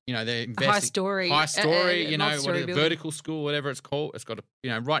to be, they're investing. High story, vertical school, whatever it's called. It's got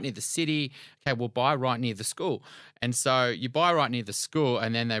to, right near the city. Okay, we'll buy right near the school. And so you buy right near the school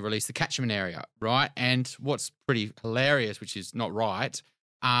and then they release the catchment area, right? And what's pretty hilarious, which is not right,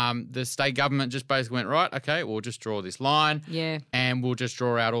 the state government just basically went, right, okay, we'll just draw this line. Yeah. And we'll just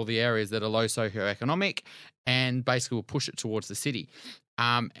draw out all the areas that are low socioeconomic and basically we'll push it towards the city.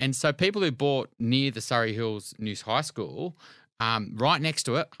 And so people who bought near the Surrey Hills New High School, right next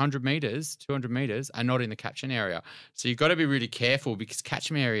to it, 100 metres, 200 metres, are not in the catchment area. So you've got to be really careful because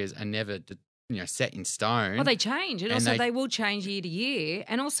catchment areas are never set in stone. Well, they change, and And also they will change year to year,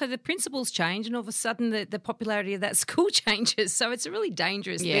 and also the principles change, and all of a sudden the popularity of that school changes. So it's a really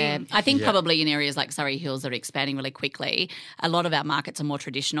dangerous thing. I think probably in areas like Surrey Hills that are expanding really quickly, a lot of our markets are more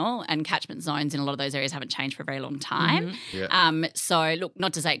traditional, and catchment zones in a lot of those areas haven't changed for a very long time. So look,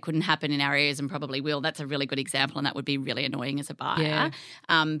 not to say it couldn't happen in our areas, and probably will. That's a really good example, and that would be really annoying as a buyer.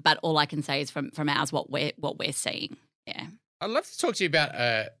 But all I can say is from ours what we're seeing. Yeah. I'd love to talk to you about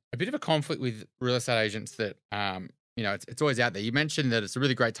a bit of a conflict with real estate agents that, it's always out there. You mentioned that it's a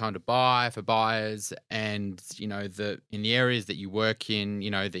really great time to buy for buyers and, in the areas that you work in,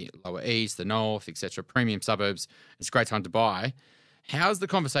 the lower east, the north, etc., premium suburbs, it's a great time to buy. How's the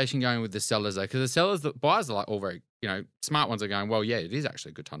conversation going with the sellers though? Because the buyers are like all very, smart ones are going, well, yeah, it is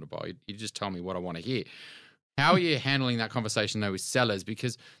actually a good time to buy. You just tell me what I want to hear. How are you handling that conversation though with sellers?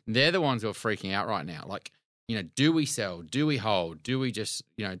 Because they're the ones who are freaking out right now. Like, do we sell? Do we hold? Do we just,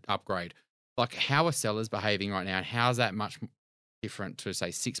 upgrade? Like, how are sellers behaving right now? And how's that much different to,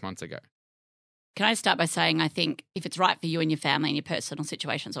 say, 6 months ago? Can I start by saying I think if it's right for you and your family and your personal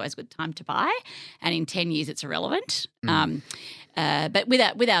situation, it's always a good time to buy. And in 10 years, it's irrelevant. But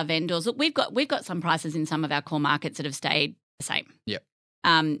with our vendors, look, we've got some prices in some of our core markets that have stayed the same. Yep.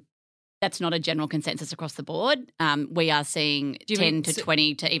 That's not a general consensus across the board. We are seeing 10 to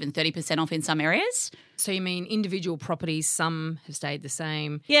 20 to even 30% off in some areas. So you mean individual properties, some have stayed the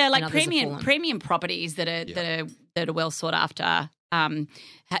same? Yeah, like premium properties that are well sought after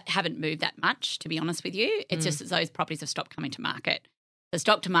haven't moved that much, to be honest with you. It's just that those properties have stopped coming to market. The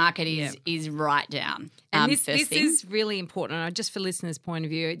stock to market is right down. And this is really important. Just for listeners' point of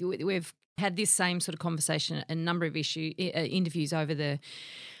view, we've had this same sort of conversation, a number of interviews over the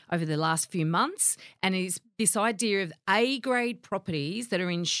last few months, and is this idea of A-grade properties that are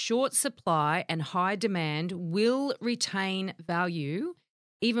in short supply and high demand will retain value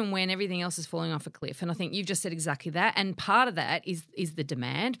even when everything else is falling off a cliff. And I think you've just said exactly that. And part of that is the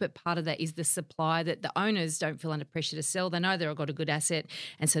demand, but part of that is the supply, that the owners don't feel under pressure to sell. They know they've got a good asset,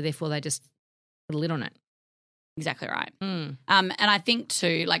 and so therefore they just put a lid on it. Exactly right. And I think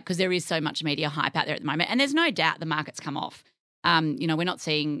too, because there is so much media hype out there at the moment, and there's no doubt the market's come off. We're not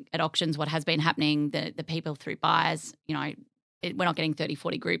seeing at auctions what has been happening, the people through buyers, we're not getting 30,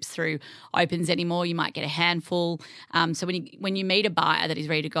 40 groups through opens anymore. You might get a handful. So when you meet a buyer that is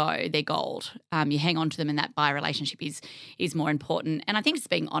ready to go, they're gold. You hang on to them, and that buyer relationship is more important. And I think it's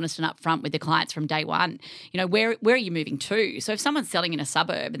being honest and upfront with the clients from day one. Where are you moving to? So if someone's selling in a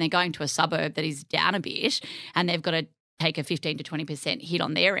suburb and they're going to a suburb that is down a bit and they've got to take a 15 to 20% hit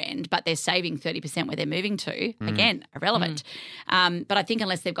on their end, but they're saving 30% where they're moving to, again, irrelevant. But I think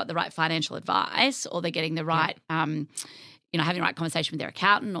unless they've got the right financial advice or they're getting the right having the right conversation with their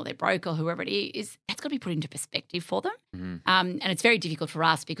accountant or their broker or whoever it is, that's got to be put into perspective for them. And it's very difficult for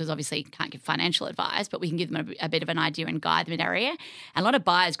us because obviously you can't give financial advice, but we can give them a bit of an idea and guide them in that area. And a lot of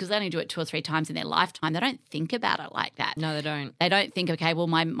buyers, because they only do it 2 or 3 times in their lifetime, they don't think about it like that. No, they don't. They don't think, okay, well,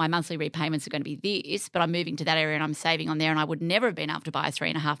 my monthly repayments are going to be this, but I'm moving to that area and I'm saving on there, and I would never have been able to buy a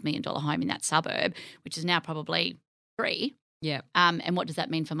 $3.5 million home in that suburb, which is now probably 3. Yeah. And what does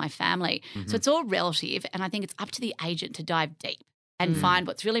that mean for my family? So it's all relative, and I think it's up to the agent to dive deep and find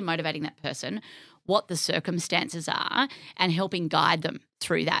what's really motivating that person, what the circumstances are, and helping guide them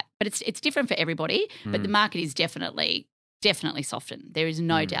through that. But it's different for everybody, but the market is definitely softened. There is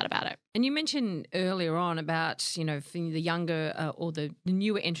no doubt about it. And you mentioned earlier on about, for the younger or the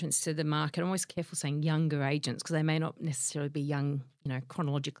newer entrants to the market. I'm always careful saying younger agents because they may not necessarily be young,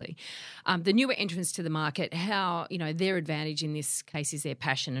 chronologically. The newer entrants to the market, how, their advantage in this case is their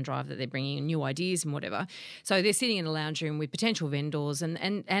passion and drive that they're bringing in new ideas and whatever. So they're sitting in a lounge room with potential vendors, and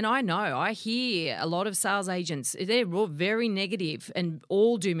I hear a lot of sales agents, they're all very negative and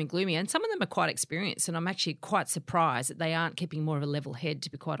all doom and gloomy, and some of them are quite experienced, and I'm actually quite surprised that they aren't keeping more of a level head,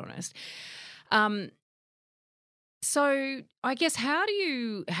 to be quite honest. So I guess how do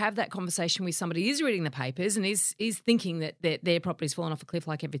you have that conversation with somebody who is reading the papers and is thinking that their property's fallen off a cliff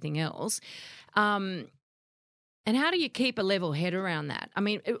like everything else? And how do you keep a level head around that? I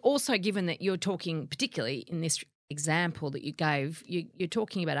mean, also given that you're talking, particularly in this example that you gave, you're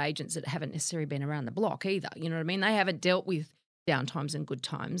talking about agents that haven't necessarily been around the block either. You know what I mean? They haven't dealt with down times and good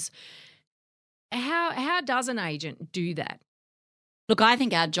times. How does an agent do that? Look, I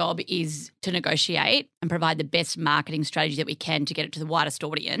think our job is to negotiate and provide the best marketing strategy that we can to get it to the widest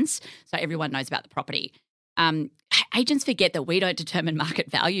audience so everyone knows about the property. Agents forget that we don't determine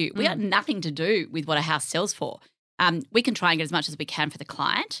market value. We have nothing to do with what a house sells for. We can try and get as much as we can for the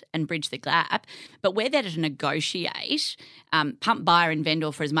client and bridge the gap, but we're there to negotiate, pump buyer and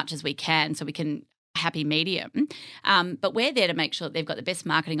vendor for as much as we can so we can happy medium. But we're there to make sure that they've got the best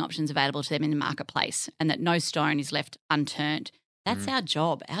marketing options available to them in the marketplace and that no stone is left unturned. That's our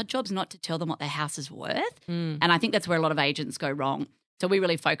job. Our job's not to tell them what their house is worth. And I think that's where a lot of agents go wrong. So we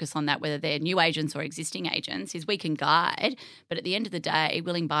really focus on that, whether they're new agents or existing agents, is we can guide. But at the end of the day,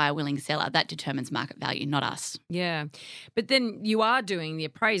 willing buyer, willing seller, that determines market value, not us. Yeah. But then you are doing the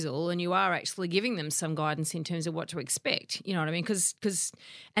appraisal and you are actually giving them some guidance in terms of what to expect. You know what I mean? Because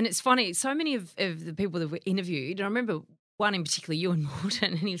and it's funny, so many of the people that were interviewed, and I remember one in particular, you and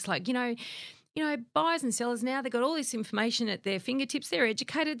Morton, and he was like, you know, buyers and sellers now, they've got all this information at their fingertips. They're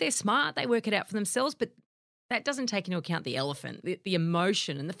educated, they're smart, they work it out for themselves, but that doesn't take into account the elephant, the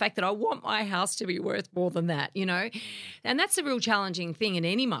emotion and the fact that I want my house to be worth more than that, you know. And that's a real challenging thing in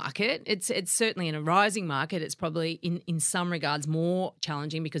any market. It's certainly in a rising market. It's probably in some regards more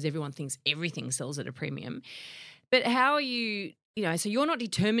challenging because everyone thinks everything sells at a premium. But how are you, you know, so you're not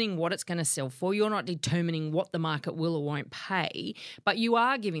determining what it's going to sell for. You're not determining what the market will or won't pay, but you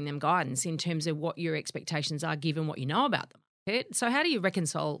are giving them guidance in terms of what your expectations are given what you know about them. So how do you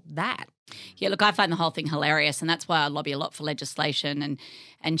reconcile that? Yeah, look, I find the whole thing hilarious, and that's why I lobby a lot for legislation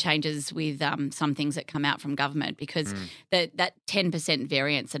and changes with some things that come out from government, because that 10%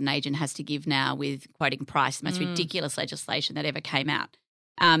 variance that an agent has to give now with quoting price, the most ridiculous legislation that ever came out.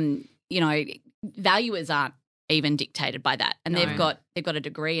 You know, valuers aren't even dictated by that, and they've got a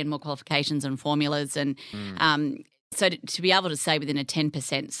degree and more qualifications and formulas, and so to be able to say within a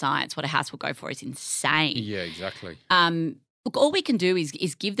 10% science what a house will go for is insane. Yeah, exactly. Look, all we can do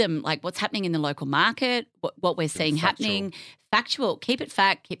is give them like what's happening in the local market, what we're seeing happening, factual, keep it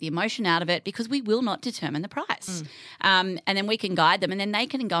fact, keep the emotion out of it, because we will not determine the price. And then we can guide them, and then they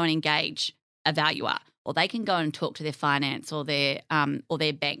can go and engage a valuer, or they can go and talk to their finance or their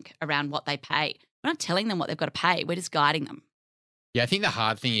bank around what they pay. We're not telling them what they've got to pay. We're just guiding them. Yeah, I think the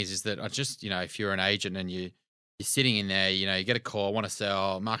hard thing is that I just, you know, if you're an agent and you're sitting in there, you know, you get a call, I want to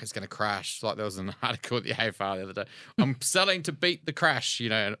sell, market's going to crash. Like there was an article at the AFR the other day. I'm selling to beat the crash, you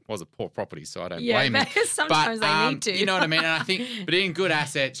know, and it was a poor property, so I don't blame it. Sometimes they need to. You know what I mean? And I think, but in good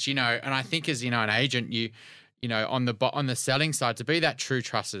assets, you know, and I think as, you know, an agent, you know, on the selling side, to be that true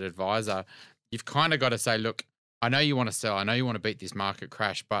trusted advisor, you've kind of got to say, look, I know you want to sell, I know you want to beat this market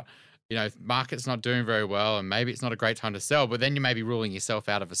crash, but you know, market's not doing very well and maybe it's not a great time to sell, but then you may be ruling yourself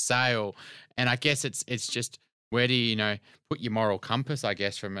out of a sale. And I guess it's just, where do you know, put your moral compass, I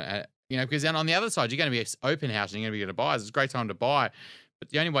guess, from, you know, because then on the other side, you're going to be open house and you're going to be able to buy. It's a great time to buy. But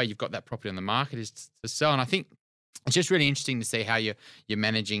the only way you've got that property on the market is to sell. And I think it's just really interesting to see how you're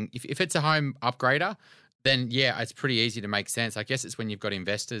managing. If it's a home upgrader, then, yeah, it's pretty easy to make sense. I guess it's when you've got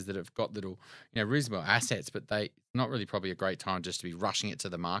investors that have got little, you know, reasonable assets, but not really probably a great time just to be rushing it to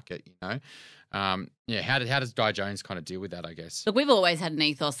the market, you know. Yeah, how does Di Jones kind of deal with that, I guess? Look, we've always had an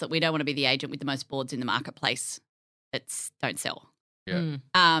ethos that we don't want to be the agent with the most boards in the marketplace that don't sell. Yeah.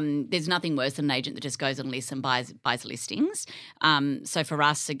 There's nothing worse than an agent that just goes and lists and buys listings. So for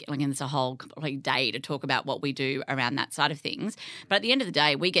us, again, it's a whole complete day to talk about what we do around that side of things. But at the end of the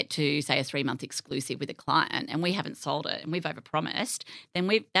day, we get to, say, a 3-month exclusive with a client and we haven't sold it and we've overpromised, then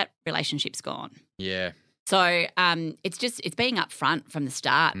that relationship's gone. Yeah. So it's being upfront from the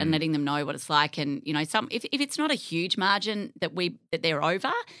start and letting them know what it's like. And, you know, if it's not a huge margin that they're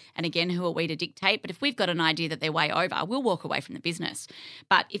over, and again, who are we to dictate? But if we've got an idea that they're way over, we'll walk away from the business.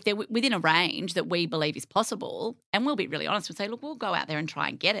 But if they're within a range that we believe is possible, and we'll be really honest, we'll say, look, we'll go out there and try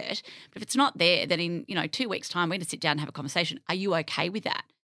and get it. But if it's not there, then in, you know, 2 weeks' time, we're going to sit down and have a conversation. Are you okay with that?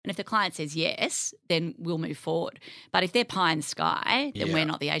 And if the client says yes, then we'll move forward. But if they're pie in the sky, then we're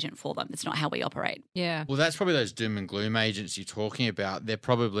not the agent for them. That's not how we operate. Yeah. Well, that's probably those doom and gloom agents you're talking about. They're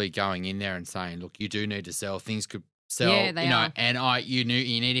probably going in there and saying, look, you do need to sell. Things could sell, they are. And you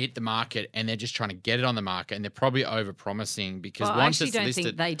need to hit the market, and they're just trying to get it on the market, and they're probably over promising because once it's listed. I actually don't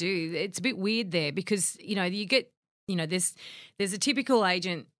think they do. It's a bit weird there because, you know, you get, you know, there's a typical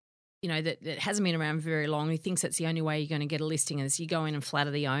agent, you know, that hasn't been around very long, who thinks that's the only way you're going to get a listing is you go in and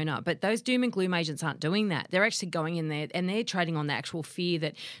flatter the owner. But those doom and gloom agents aren't doing that. They're actually going in there and they're trading on the actual fear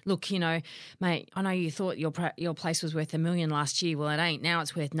that, look, you know, mate, I know you thought your place was worth $1 million last year. Well, it ain't. Now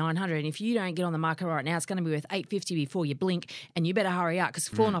it's worth 900. And if you don't get on the market right now, it's going to be worth 850 before you blink. And you better hurry up because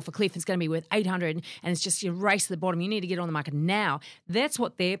it's falling off a cliff. It's going to be worth 800. And it's just you race to the bottom. You need to get on the market now. That's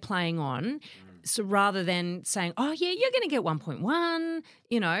what they're playing on. So rather than saying, oh, yeah, you're going to get 1.1,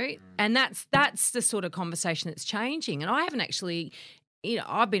 you know, and that's the sort of conversation that's changing. And I haven't actually, you know,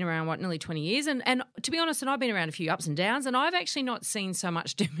 I've been around, nearly 20 years. And to be honest, and I've been around a few ups and downs, and I've actually not seen so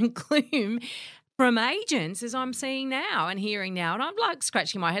much doom and gloom from agents as I'm seeing now and hearing now. And I'm like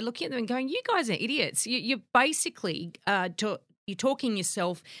scratching my head looking at them and going, you guys are idiots. You're basically you're talking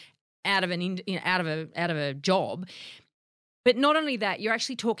yourself out of a job. But not only that, you're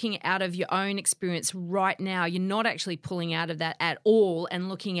actually talking out of your own experience right now. You're not actually pulling out of that at all and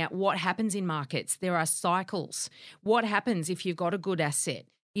looking at what happens in markets. There are cycles. What happens if you've got a good asset?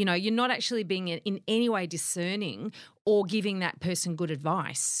 You know, you're not actually being in any way discerning or giving that person good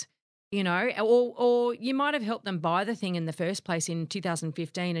advice. You know, or you might have helped them buy the thing in the first place in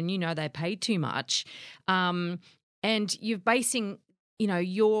 2015 and you know they paid too much, and you're basing, you know,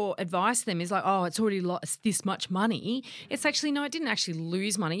 your advice to them is like, oh, it's already lost this much money. It's actually, no, it didn't actually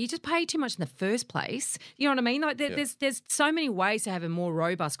lose money. You just paid too much in the first place. You know what I mean? Like there's so many ways to have a more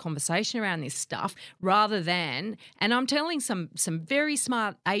robust conversation around this stuff rather than, and I'm telling some very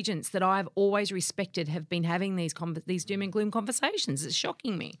smart agents that I've always respected have been having these doom and gloom conversations. It's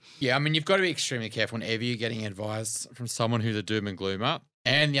shocking me. Yeah, I mean, you've got to be extremely careful whenever you're getting advice from someone who's a doom and gloomer.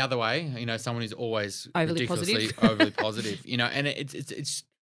 And the other way, you know, someone who's always overly ridiculously positive. overly positive, you know, and it's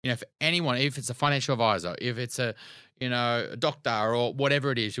you know, for anyone, if it's a financial advisor, if it's a, you know, a doctor or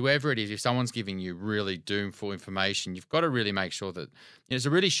whatever it is, whoever it is, if someone's giving you really doomful information, you've got to really make sure that, you know, it's a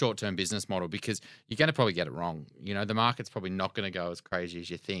really short-term business model because you're going to probably get it wrong. You know, the market's probably not going to go as crazy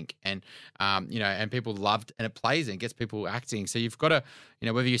as you think. And, you know, and people loved, and it plays and gets people acting. So you've got to, you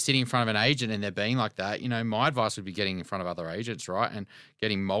know, whether you're sitting in front of an agent and they're being like that, you know, my advice would be getting in front of other agents, right? And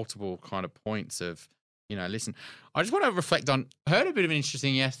getting multiple kind of points of, you know, listen, I just want to reflect on, heard a bit of an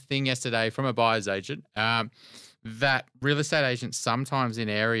interesting thing yesterday from a buyer's agent, that real estate agents sometimes in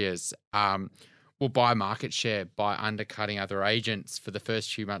areas will buy market share by undercutting other agents for the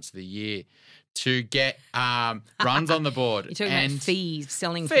first few months of the year to get runs on the board. You're talking about fees,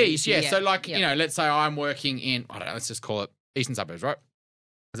 selling fees. fees. Yeah. So like, you know, let's say I'm working in, I don't know, let's just call it eastern suburbs, right?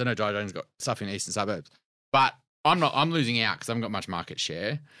 Because I know Di Jones got stuff in eastern suburbs. But I'm losing out because I haven't got much market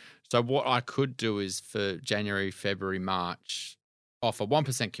share. So what I could do is for January, February, March, offer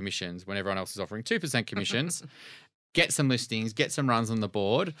 1% commissions when everyone else is offering 2% commissions, get some listings, get some runs on the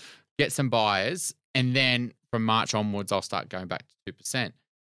board, get some buyers, and then from March onwards, I'll start going back to 2%.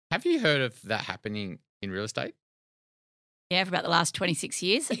 Have you heard of that happening in real estate? Yeah, for about the last 26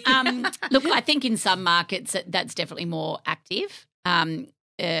 years. Look, I think in some markets that's definitely more active than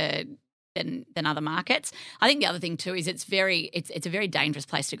other markets. I think the other thing too is it's a very dangerous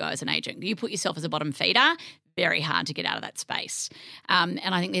place to go as an agent. You put yourself as a bottom feeder, very hard to get out of that space. And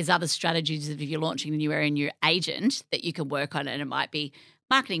I think there's other strategies if you're launching a new area and you're agent that you can work on, and it might be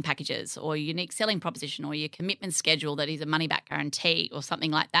marketing packages or unique selling proposition or your commitment schedule that is a money back guarantee or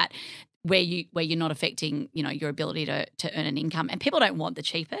something like that, where you're not affecting, you know, your ability to earn an income. And people don't want the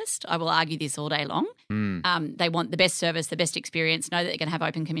cheapest. I will argue this all day long. They want the best service, the best experience, know that they're going to have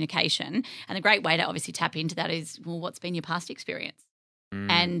open communication. And the great way to obviously tap into that is, well, what's been your past experience?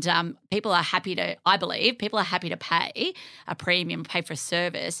 And people are happy to, I believe, people are happy to pay a premium, pay for a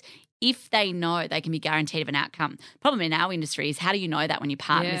service if they know they can be guaranteed of an outcome. Problem in our industry is, how do you know that when you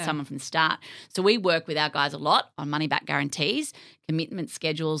partner with someone from the start? So we work with our guys a lot on money back guarantees, commitment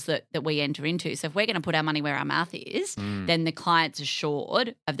schedules that we enter into. So if we're going to put our money where our mouth is, then the client's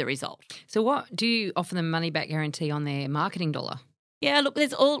assured of the result. So what, do you offer them money back guarantee on their marketing dollar? Yeah, look,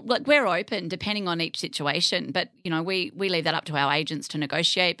 we're open depending on each situation, but, you know, we leave that up to our agents to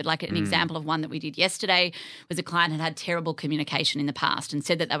negotiate. But like an example of one that we did yesterday was a client had terrible communication in the past and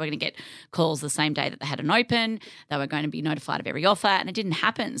said that they were going to get calls the same day that they had an open, they were going to be notified of every offer, and it didn't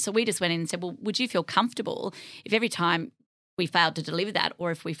happen. So we just went in and said, well, would you feel comfortable if every time we failed to deliver that, or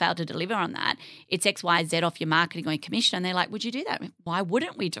if we failed to deliver on that, it's X, Y, Z off your marketing or your commission? And they're like, would you do that? Why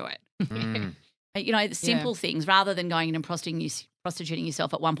wouldn't we do it? You know, the simple things, rather than going in and prostituting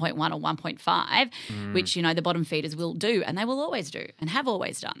yourself at 1.1 or 1.5, which, you know, the bottom feeders will do, and they will always do and have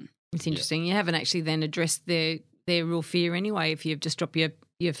always done. It's interesting. You haven't actually then addressed their real fear anyway if you've just dropped your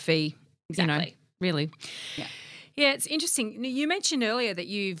fee. Exactly. You know, really. Yeah. Yeah, it's interesting. You mentioned earlier that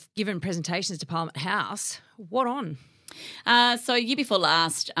you've given presentations to Parliament House. What on? So year before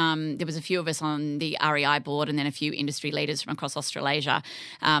last, there was a few of us on the REI board and then a few industry leaders from across Australasia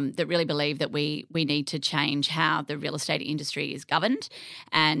that really believe that we need to change how the real estate industry is governed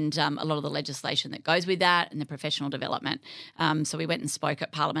and a lot of the legislation that goes with that and the professional development. So we went and spoke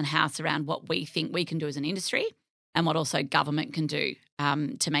at Parliament House around what we think we can do as an industry and what also government can do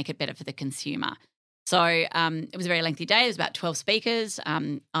to make it better for the consumer. So it was a very lengthy day. There was about 12 speakers.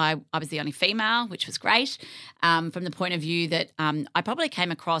 I was the only female, which was great from the point of view that I probably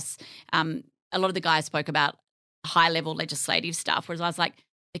came across a lot of the guys spoke about high-level legislative stuff, whereas I was like,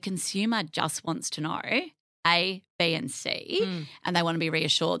 the consumer just wants to know A, B, and C, and they want to be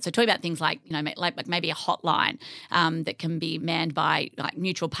reassured. So talking about things like, like maybe a hotline that can be manned by like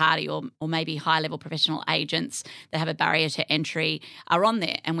neutral party or maybe high-level professional agents that have a barrier to entry are on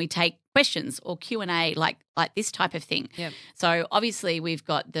there, and we take questions or Q&A like this type of thing. Yep. So obviously we've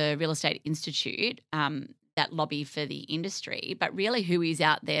got the Real Estate Institute that lobby for the industry, but really who is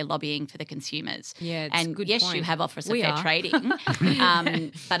out there lobbying for the consumers? Yeah, it's and a good yes, point. you have offers of We fair are. trading,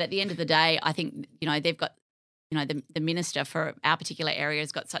 but at the end of the day, I think they've got. The minister for our particular area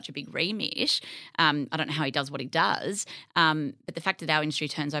has got such a big remit. I don't know how he does what he does, but the fact that our industry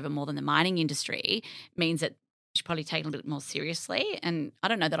turns over more than the mining industry means that we should probably take it a little bit more seriously. And I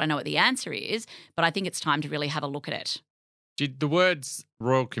don't know that I know what the answer is, but I think it's time to really have a look at it. Did the words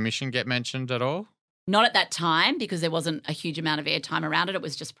Royal Commission get mentioned at all? Not at that time because there wasn't a huge amount of airtime around it. It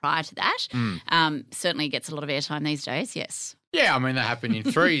was just prior to that. Certainly gets a lot of airtime these days, yes. Yeah, I mean, they happen in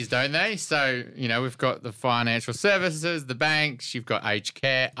threes, don't they? So, we've got the financial services, the banks, you've got aged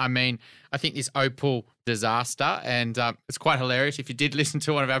care. I mean, I think this Opal disaster, and it's quite hilarious. If you did listen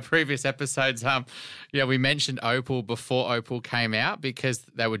to one of our previous episodes, we mentioned Opal before Opal came out because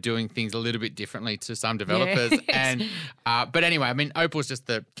they were doing things a little bit differently to some developers. Yes. But anyway, I mean, Opal's just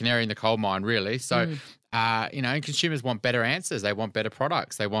the canary in the coal mine, really. So, consumers want better answers. They want better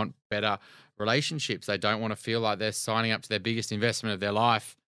products. They want better relationships. They don't want to feel like they're signing up to their biggest investment of their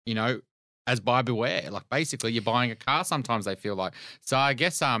life, as buy beware. Like basically you're buying a car sometimes they feel like. So I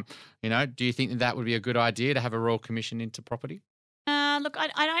guess, do you think that would be a good idea to have a Royal Commission into property? Look,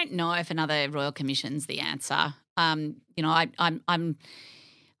 I don't know if another Royal Commission's the answer. I'm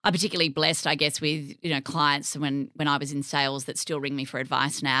particularly blessed, I guess, with, clients when I was in sales that still ring me for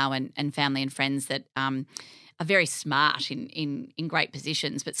advice now and family and friends that are very smart in great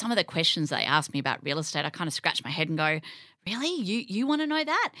positions. But some of the questions they ask me about real estate, I kind of scratch my head and go, really? You want to know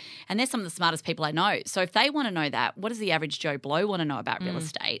that? And they're some of the smartest people I know. So if they want to know that, what does the average Joe Blow want to know about real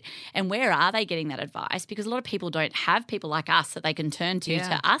estate? And where are they getting that advice? Because a lot of people don't have people like us that they can turn to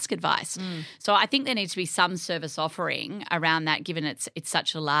ask advice. So I think there needs to be some service offering around that, given it's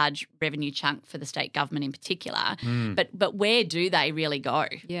such a large revenue chunk for the state government in particular. But where do they really go?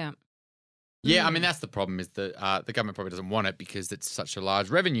 Yeah. Yeah, I mean, that's the problem is that the government probably doesn't want it because it's such a large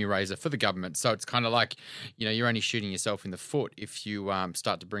revenue raiser for the government. So it's kind of like, you're only shooting yourself in the foot if you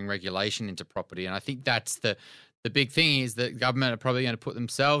start to bring regulation into property. And I think that's the big thing is that government are probably going to put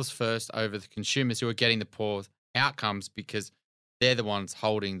themselves first over the consumers who are getting the poor outcomes because they're the ones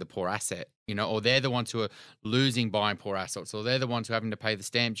holding the poor asset, or they're the ones who are losing buying poor assets, or they're the ones who are having to pay the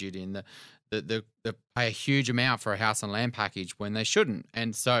stamp duty and they pay a huge amount for a house and land package when they shouldn't.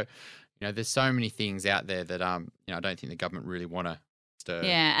 And so, there's so many things out there that I don't think the government really want to stir.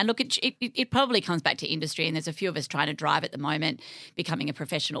 Yeah, and look, it probably comes back to industry, and there's a few of us trying to drive at the moment, becoming a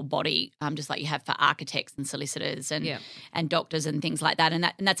professional body, just like you have for architects and solicitors and doctors and things like that.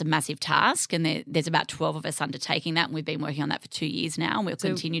 And that's a massive task, and there's about 12 of us undertaking that, and we've been working on that for 2 years now, and we'll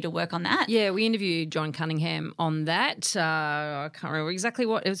continue to work on that. Yeah, we interviewed John Cunningham on that. I can't remember exactly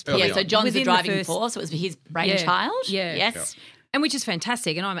what it was. So John's the driving force. It was his brainchild. Yeah. Yes. Yeah. And which is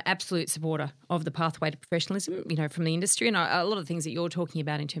fantastic. And I'm an absolute supporter of the pathway to professionalism, from the industry. And a lot of the things that you're talking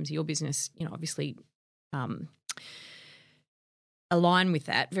about in terms of your business, obviously align with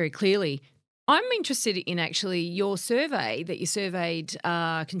that very clearly. I'm interested in actually your survey that you surveyed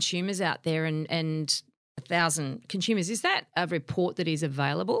consumers out there and 1,000 consumers. Is that a report that is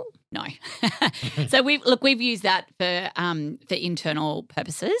available? No. So we've used that for internal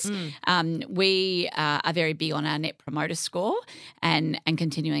purposes. We are very big on our net promoter score and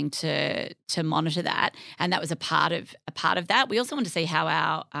continuing to monitor that, and that was a part of that. We also wanted to see how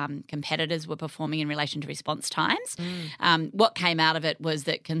our competitors were performing in relation to response times. What came out of it was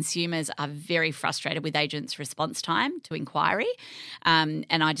that consumers are very frustrated with agents' response time to inquiry, and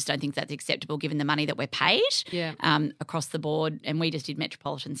I just don't think that's acceptable given the money that we're paid across the board. And we just did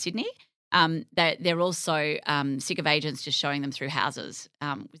Metropolitan Sydney. They're also sick of agents just showing them through houses.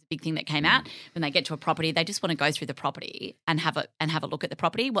 Was a big thing that came out. When they get to a property, they just want to go through the property and have a look at the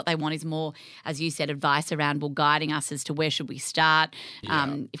property. What they want is more, as you said, advice around guiding us as to where should we start.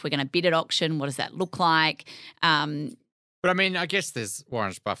 If we're going to bid at auction, what does that look like? But I mean, I guess there's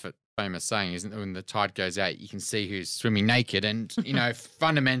Warren Buffett famous saying, isn't it? When the tide goes out, you can see who's swimming naked. And,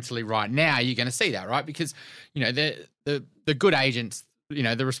 fundamentally right now, you're going to see that, right? Because, the good agents,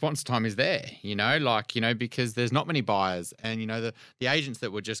 the response time is there, because there's not many buyers. And, the agents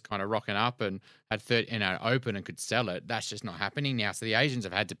that were just kind of rocking up and had open and could sell it, that's just not happening now. So the agents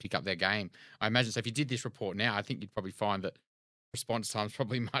have had to pick up their game. I imagine. So if you did this report now, I think you'd probably find that response time's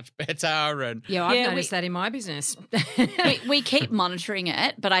probably much better. And Yeah, I've noticed that in my business. we keep monitoring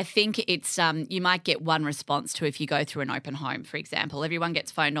it, but I think it's you might get one response to if you go through an open home, for example. Everyone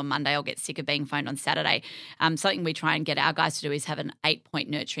gets phoned on Monday or gets sick of being phoned on Saturday. Something we try and get our guys to do is have an 8-point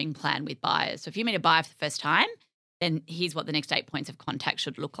nurturing plan with buyers. So if you meet a buyer for the first time, then here's what the next 8 points of contact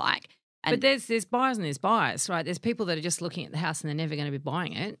should look like. But there's buyers and there's buyers, right? There's people that are just looking at the house and they're never going to be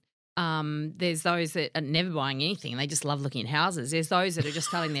buying it. There's those that are never buying anything. They just love looking at houses. There's those that are just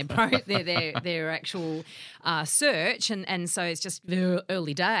starting their actual search, and so it's just the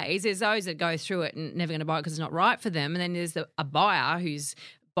early days. There's those that go through it and never going to buy it because it's not right for them. And then there's a buyer who's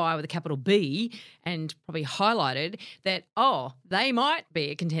buyer with a capital B and probably highlighted that, they might be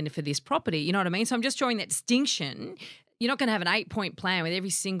a contender for this property. You know what I mean? So I'm just drawing that distinction. You're not going to have an 8-point plan with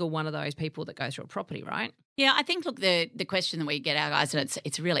every single one of those people that go through a property, right? Yeah, I think, look, the question that we get our guys, and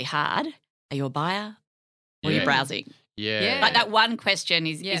it's really hard. Are you a buyer or are you browsing? Yeah. Like that one question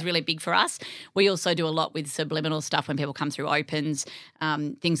is really big for us. We also do a lot with subliminal stuff when people come through opens,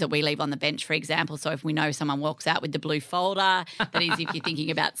 things that we leave on the bench, for example. So if we know someone walks out with the blue folder, that is if you're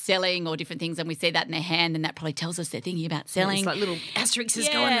thinking about selling or different things, and we see that in their hand, then that probably tells us they're thinking about selling. It's like little asterisks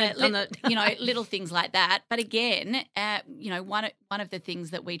going on the little things like that. But again, one of the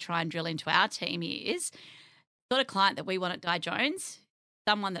things that we try and drill into our team is sort of client that we want at Di Jones,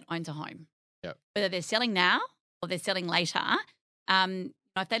 someone that owns a home. Yep. Whether they're selling now or they're selling later.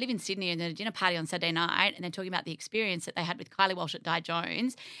 If they live in Sydney and they're at a dinner party on Saturday night and they're talking about the experience that they had with Kylie Walsh at Di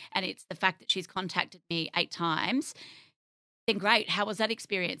Jones, and it's the fact that she's contacted me 8 times, then great. How was that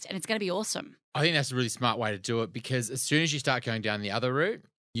experience? And it's going to be awesome. I think that's a really smart way to do it, because as soon as you start going down the other route,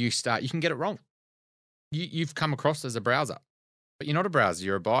 you can get it wrong. You've come across as a browser, but you're not a browser,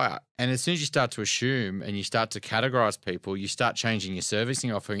 you're a buyer. And as soon as you start to assume and you start to categorize people, you start changing your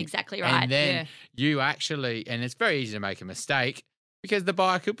servicing offering. Exactly right. And then you actually, and it's very easy to make a mistake because the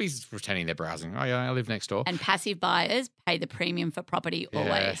buyer could be pretending they're browsing. Oh, yeah, I live next door. And passive buyers pay the premium for property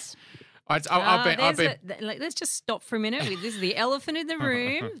always. Let's just stop for a minute. This is the elephant in the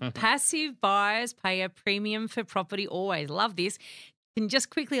room. Passive buyers pay a premium for property always. Love this. Can you just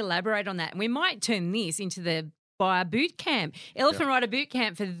quickly elaborate on that? And we might turn this into the buyer boot camp, elephant rider boot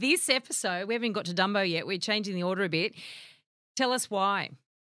camp for this episode. We haven't even got to Dumbo yet. We're changing the order a bit. Tell us why.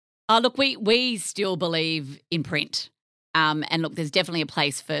 Look, we still believe in print. And look, there's definitely a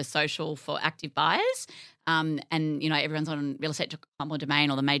place for social for active buyers. And, everyone's on realestate.com or Domain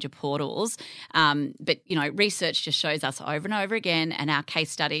or the major portals. But, research just shows us over and over again, and our case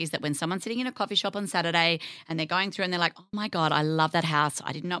studies, that when someone's sitting in a coffee shop on Saturday and they're going through and they're like, oh, my God, I love that house.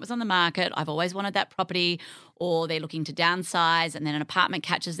 I didn't know it was on the market. I've always wanted that property. Or they're looking to downsize and then an apartment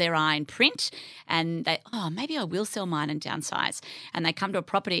catches their eye in print and they, maybe I will sell mine and downsize. And they come to a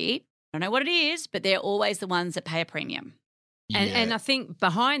property, I don't know what it is, but they're always the ones that pay a premium. And I think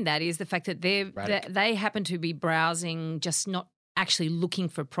behind that is the fact that they happen to be browsing, just not actually looking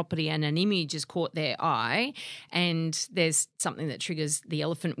for property, and an image has caught their eye and there's something that triggers the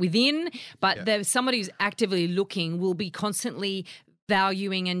elephant within. But there's somebody who's actively looking will be constantly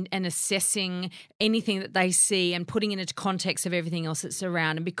valuing and assessing anything that they see and putting it into context of everything else that's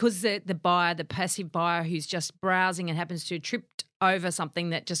around. And because the buyer, the passive buyer who's just browsing and happens to have tripped over something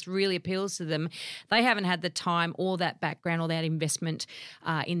that just really appeals to them, they haven't had the time or that background or that investment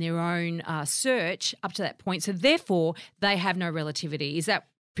in their own search up to that point. So therefore, they have no relativity. Is that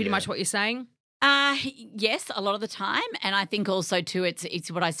pretty much what you're saying? Yes, a lot of the time. And I think also too,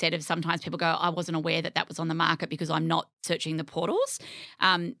 it's what I said of sometimes people go, I wasn't aware that was on the market because I'm not searching the portals.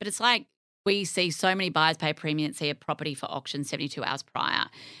 But it's like we see so many buyers pay a premium, see a property for auction 72 hours prior.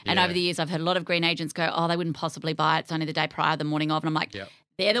 And over the years, I've heard a lot of green agents go, they wouldn't possibly buy it. It's only the day prior, the morning of. And I'm like,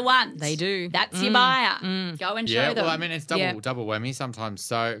 they're the ones. They do. That's your buyer. Go and show them. Well, I mean, it's double whammy sometimes.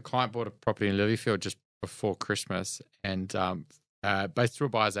 So a client bought a property in Lilyfield just before Christmas and based through a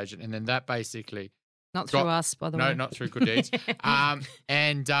buyer's agent, and then that basically not through us, by the way. No, not through Good Deeds. And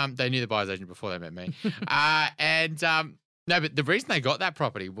they knew the buyer's agent before they met me. No, but the reason they got that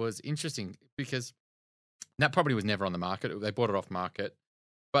property was interesting because that property was never on the market. They bought it off market.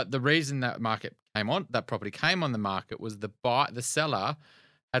 But the reason that property came on the market was the seller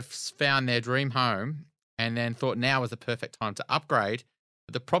had found their dream home and then thought now was the perfect time to upgrade.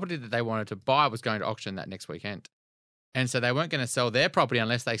 But the property that they wanted to buy was going to auction that next weekend. And so they weren't going to sell their property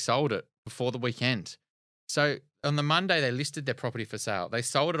unless they sold it before the weekend. So on the Monday, they listed their property for sale. They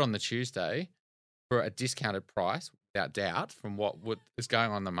sold it on the Tuesday for a discounted price, without doubt, from what was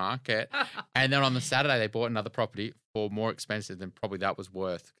going on the market. And then on the Saturday, they bought another property for more expensive than probably that was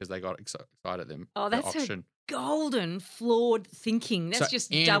worth because they got excited at them. Oh, that's a golden, flawed thinking. That's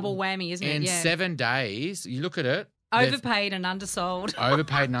just double whammy, isn't it? In 7 days, you look at it, Overpaid and undersold.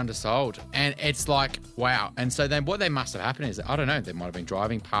 Overpaid and undersold. And it's like, wow. And so then what they must have happened is, I don't know, they might have been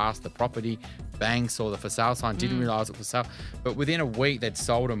driving past the property, bang, saw the for sale sign, didn't realise it was for sale. But within a week, they'd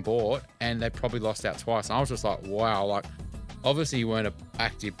sold and bought, and they probably lost out twice. And I was just like, wow, like, obviously you weren't an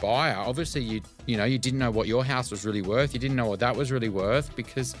active buyer. Obviously you didn't know what your house was really worth. You didn't know what that was really worth,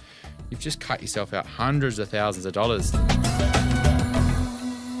 because you've just cut yourself out hundreds of thousands of dollars.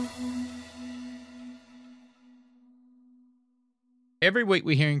 Every week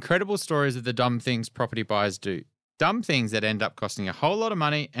we hear incredible stories of the dumb things property buyers do. Dumb things that end up costing a whole lot of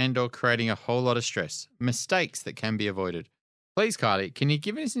money and or creating a whole lot of stress. Mistakes that can be avoided. Please, Kylie, can you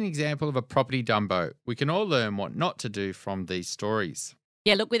give us an example of a property dumbo? We can all learn what not to do from these stories.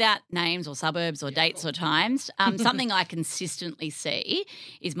 Yeah, look, without names or suburbs or dates or times, something I consistently see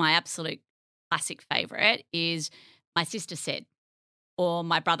is my absolute classic favourite is my sister said, or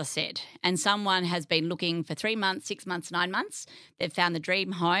my brother said, and someone has been looking for 3 months, 6 months, 9 months. They've found the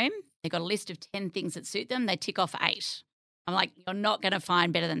dream home. They've got a list of 10 things that suit them. They tick off 8. I'm like, you're not going to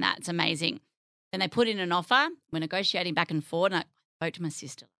find better than that. It's amazing. Then they put in an offer. We're negotiating back and forth, and I spoke to my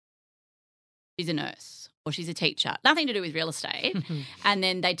sister. She's a nurse or she's a teacher, nothing to do with real estate. And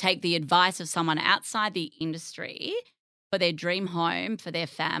then they take the advice of someone outside the industry for their dream home, for their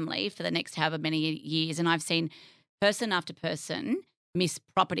family, for the next however many years. And I've seen person after person miss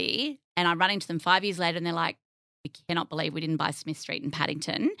property, and I run into them 5 years later and they're like, we cannot believe we didn't buy Smith Street in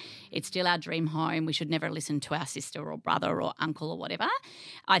Paddington. It's still our dream home. We should never listen to our sister or brother or uncle or whatever.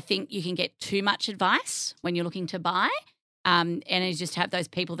 I think you can get too much advice when you're looking to buy. And you just have those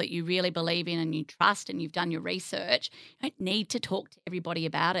people that you really believe in and you trust and you've done your research. You don't need to talk to everybody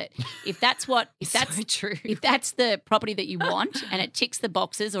about it. If that's So true. If that's the property that you want and it ticks the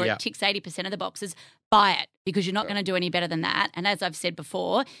boxes or Yeah. it ticks 80% of the boxes, buy it, because you're not going to do any better than that. And as I've said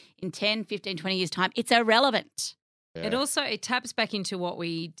before, in 10, 15, 20 years' time, it's irrelevant. Yeah. It taps back into what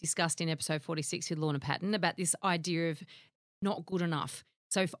we discussed in episode 46 with Lorna Patton about this idea of not good enough.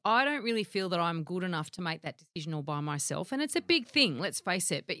 So if I don't really feel that I'm good enough to make that decision all by myself, and it's a big thing, let's face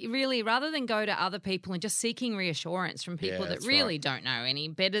it, but you really, rather than go to other people and just seeking reassurance from people that that's really right. don't know any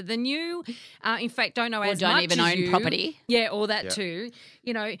better than you, in fact, don't know Or as don't much even as own you. property. Yeah, or that Yeah. too.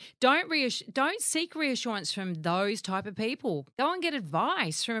 You know, don't seek reassurance from those type of people. Go and get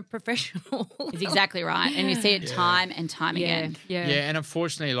advice from a professional. It's exactly right. And you see it time and time again. Yeah. Yeah, and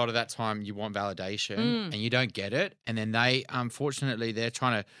unfortunately, a lot of that time you want validation and you don't get it. And then unfortunately, they're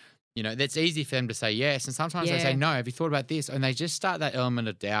trying to, that's easy for them to say yes. And sometimes they say, no, have you thought about this? And they just start that element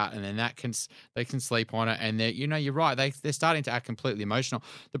of doubt, and then they can sleep on it. And you're right, they're starting to act completely emotional.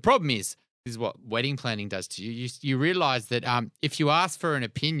 The problem is, this is what wedding planning does to you. You realize that if you ask for an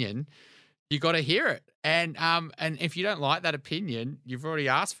opinion, you got to hear it. And if you don't like that opinion, you've already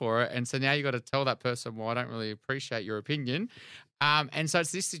asked for it. And so now you got to tell that person, well, I don't really appreciate your opinion. And so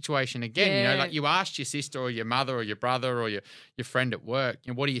it's this situation again, like you asked your sister or your mother or your brother or your friend at work,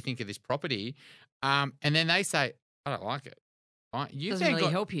 what do you think of this property? And then they say, I don't like it. Right? Doesn't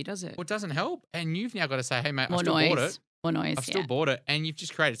really help you, does it? Well, it doesn't help. And you've now got to say, hey, mate, I More still noise. bought it. More noise. I've still bought it, and you've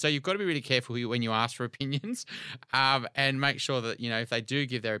just created. So you've got to be really careful when you ask for opinions, and make sure that if they do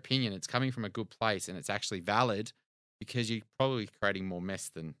give their opinion, it's coming from a good place and it's actually valid, because you're probably creating more mess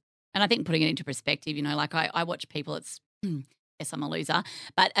than. And I think putting it into perspective, like I watch people. It's yes, I'm a loser,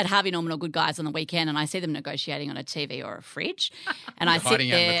 but at Harvey Norman or Good Guys on the weekend, and I see them negotiating on a TV or a fridge, and I sit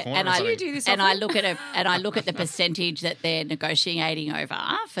hiding out in the there corner and or I something? Do this and often? I look at the percentage that they're negotiating over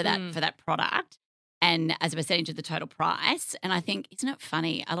for that product. And as a percentage of the total price. And I think, isn't it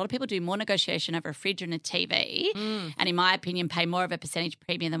funny? A lot of people do more negotiation over a fridge and a TV, and in my opinion, pay more of a percentage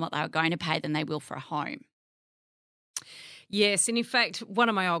premium than what they were going to pay than they will for a home. Yes, and in fact, one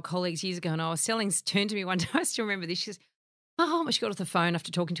of my old colleagues years ago, and I was selling, turned to me one day, I still remember this, she says, she got off the phone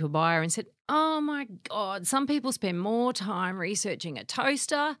after talking to a buyer and said, oh my God, some people spend more time researching a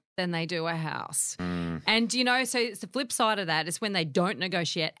toaster than they do a house. And, so it's the flip side of that. It's when they don't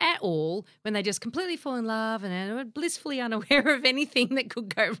negotiate at all, when they just completely fall in love and are blissfully unaware of anything that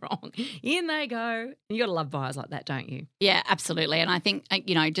could go wrong. In they go. And you got to love buyers like that, don't you? Yeah, absolutely. And I think,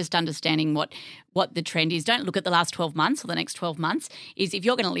 just understanding what the trend is, don't look at the last 12 months or the next 12 months, is if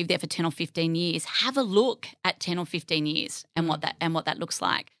you're going to live there for 10 or 15 years, have a look at 10 or 15 years and what that looks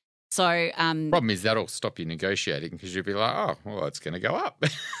like. So Problem is that'll stop you negotiating, because you'll be like, oh, well, it's going to go up.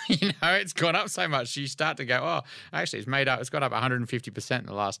 It's gone up so much. You start to go, oh, actually, it's got up 150% in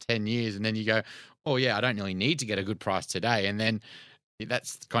the last 10 years. And then you go, oh, yeah, I don't really need to get a good price today. And then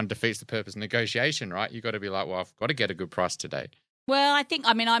that's kind of defeats the purpose of negotiation, right? You've got to be like, well, I've got to get a good price today. Well,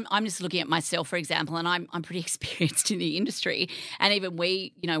 I'm just looking at myself, for example, and I'm pretty experienced in the industry. And even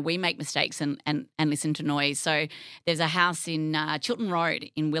we make mistakes and listen to noise. So there's a house in Chiltern Road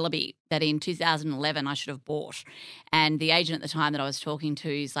in Willoughby that in 2011 I should have bought. And the agent at the time that I was talking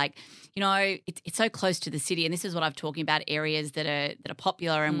to is like, it's so close to the city. And this is what I'm talking about, areas that are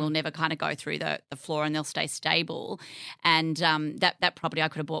popular and will never kind of go through the floor and they'll stay stable. And that property I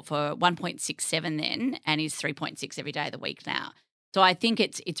could have bought for 1.67 then and is 3.6 every day of the week now. So I think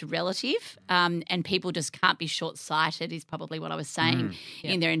it's relative, and people just can't be short-sighted is probably what I was saying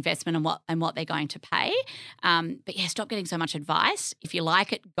in their investment and what they're going to pay. But yeah, stop getting so much advice. If you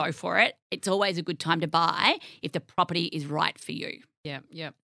like it, go for it. It's always a good time to buy if the property is right for you. Yeah.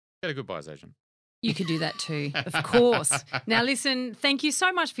 Get a good buyer's agent. You could do that too, of course. Now, listen, thank you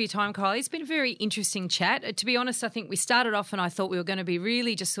so much for your time, Kylie. It's been a very interesting chat. To be honest, I think we started off and I thought we were going to be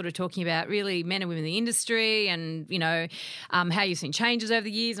really just sort of talking about really men and women in the industry and, how you've seen changes over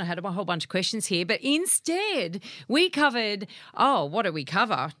the years. And I had a whole bunch of questions here. But instead, we covered, what did we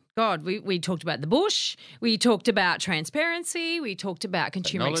cover? God, we talked about the bush, we talked about transparency, we talked about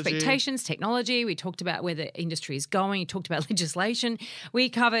consumer expectations, technology, we talked about where the industry is going, we talked about legislation. We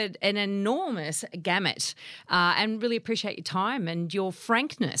covered an enormous gamut and really appreciate your time and your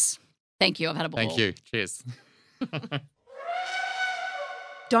frankness. Thank you. I've had a ball. Thank you. Cheers.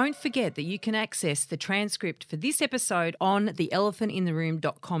 Don't forget that you can access the transcript for this episode on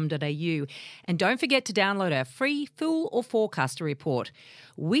theelephantintheroom.com.au. And don't forget to download our free Fool or Forecaster report.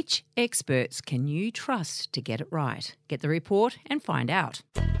 Which experts can you trust to get it right? Get the report and find out.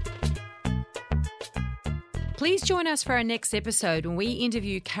 Please join us for our next episode when we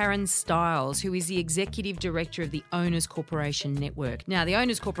interview Karen Stiles, who is the Executive Director of the Owners Corporation Network. Now, the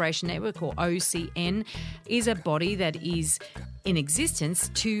Owners Corporation Network, or OCN, is a body that is in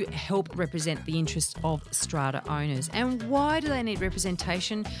existence to help represent the interests of strata owners. And why do they need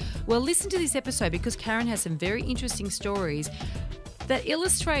representation? Well, listen to this episode because Karen has some very interesting stories that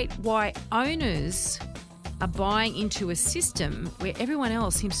illustrate why owners are buying into a system where everyone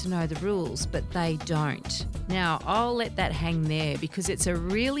else seems to know the rules, but they don't. Now, I'll let that hang there because it's a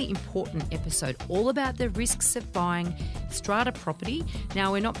really important episode all about the risks of buying strata property.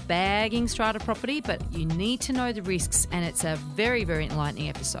 Now, we're not bagging strata property, but you need to know the risks, and it's a very, very enlightening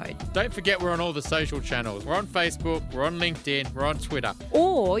episode. Don't forget we're on all the social channels. We're on Facebook, we're on LinkedIn, we're on Twitter.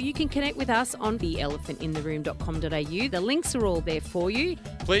 Or you can connect with us on theelephantintheroom.com.au. The links are all there for you.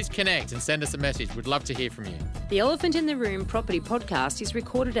 Please connect and send us a message. We'd love to hear from you. The Elephant in the Room Property Podcast is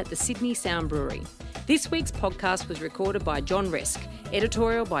recorded at the Sydney Sound Brewery. This week's podcast was recorded by John Resk,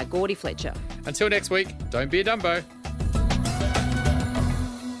 editorial by Gordy Fletcher. Until next week, don't be a Dumbo.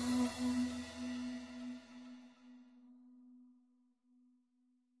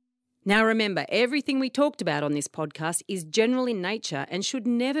 Now remember, everything we talked about on this podcast is general in nature and should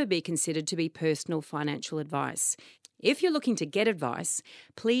never be considered to be personal financial advice. If you're looking to get advice,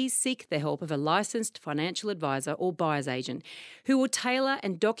 please seek the help of a licensed financial advisor or buyer's agent who will tailor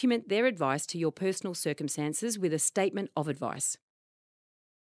and document their advice to your personal circumstances with a statement of advice.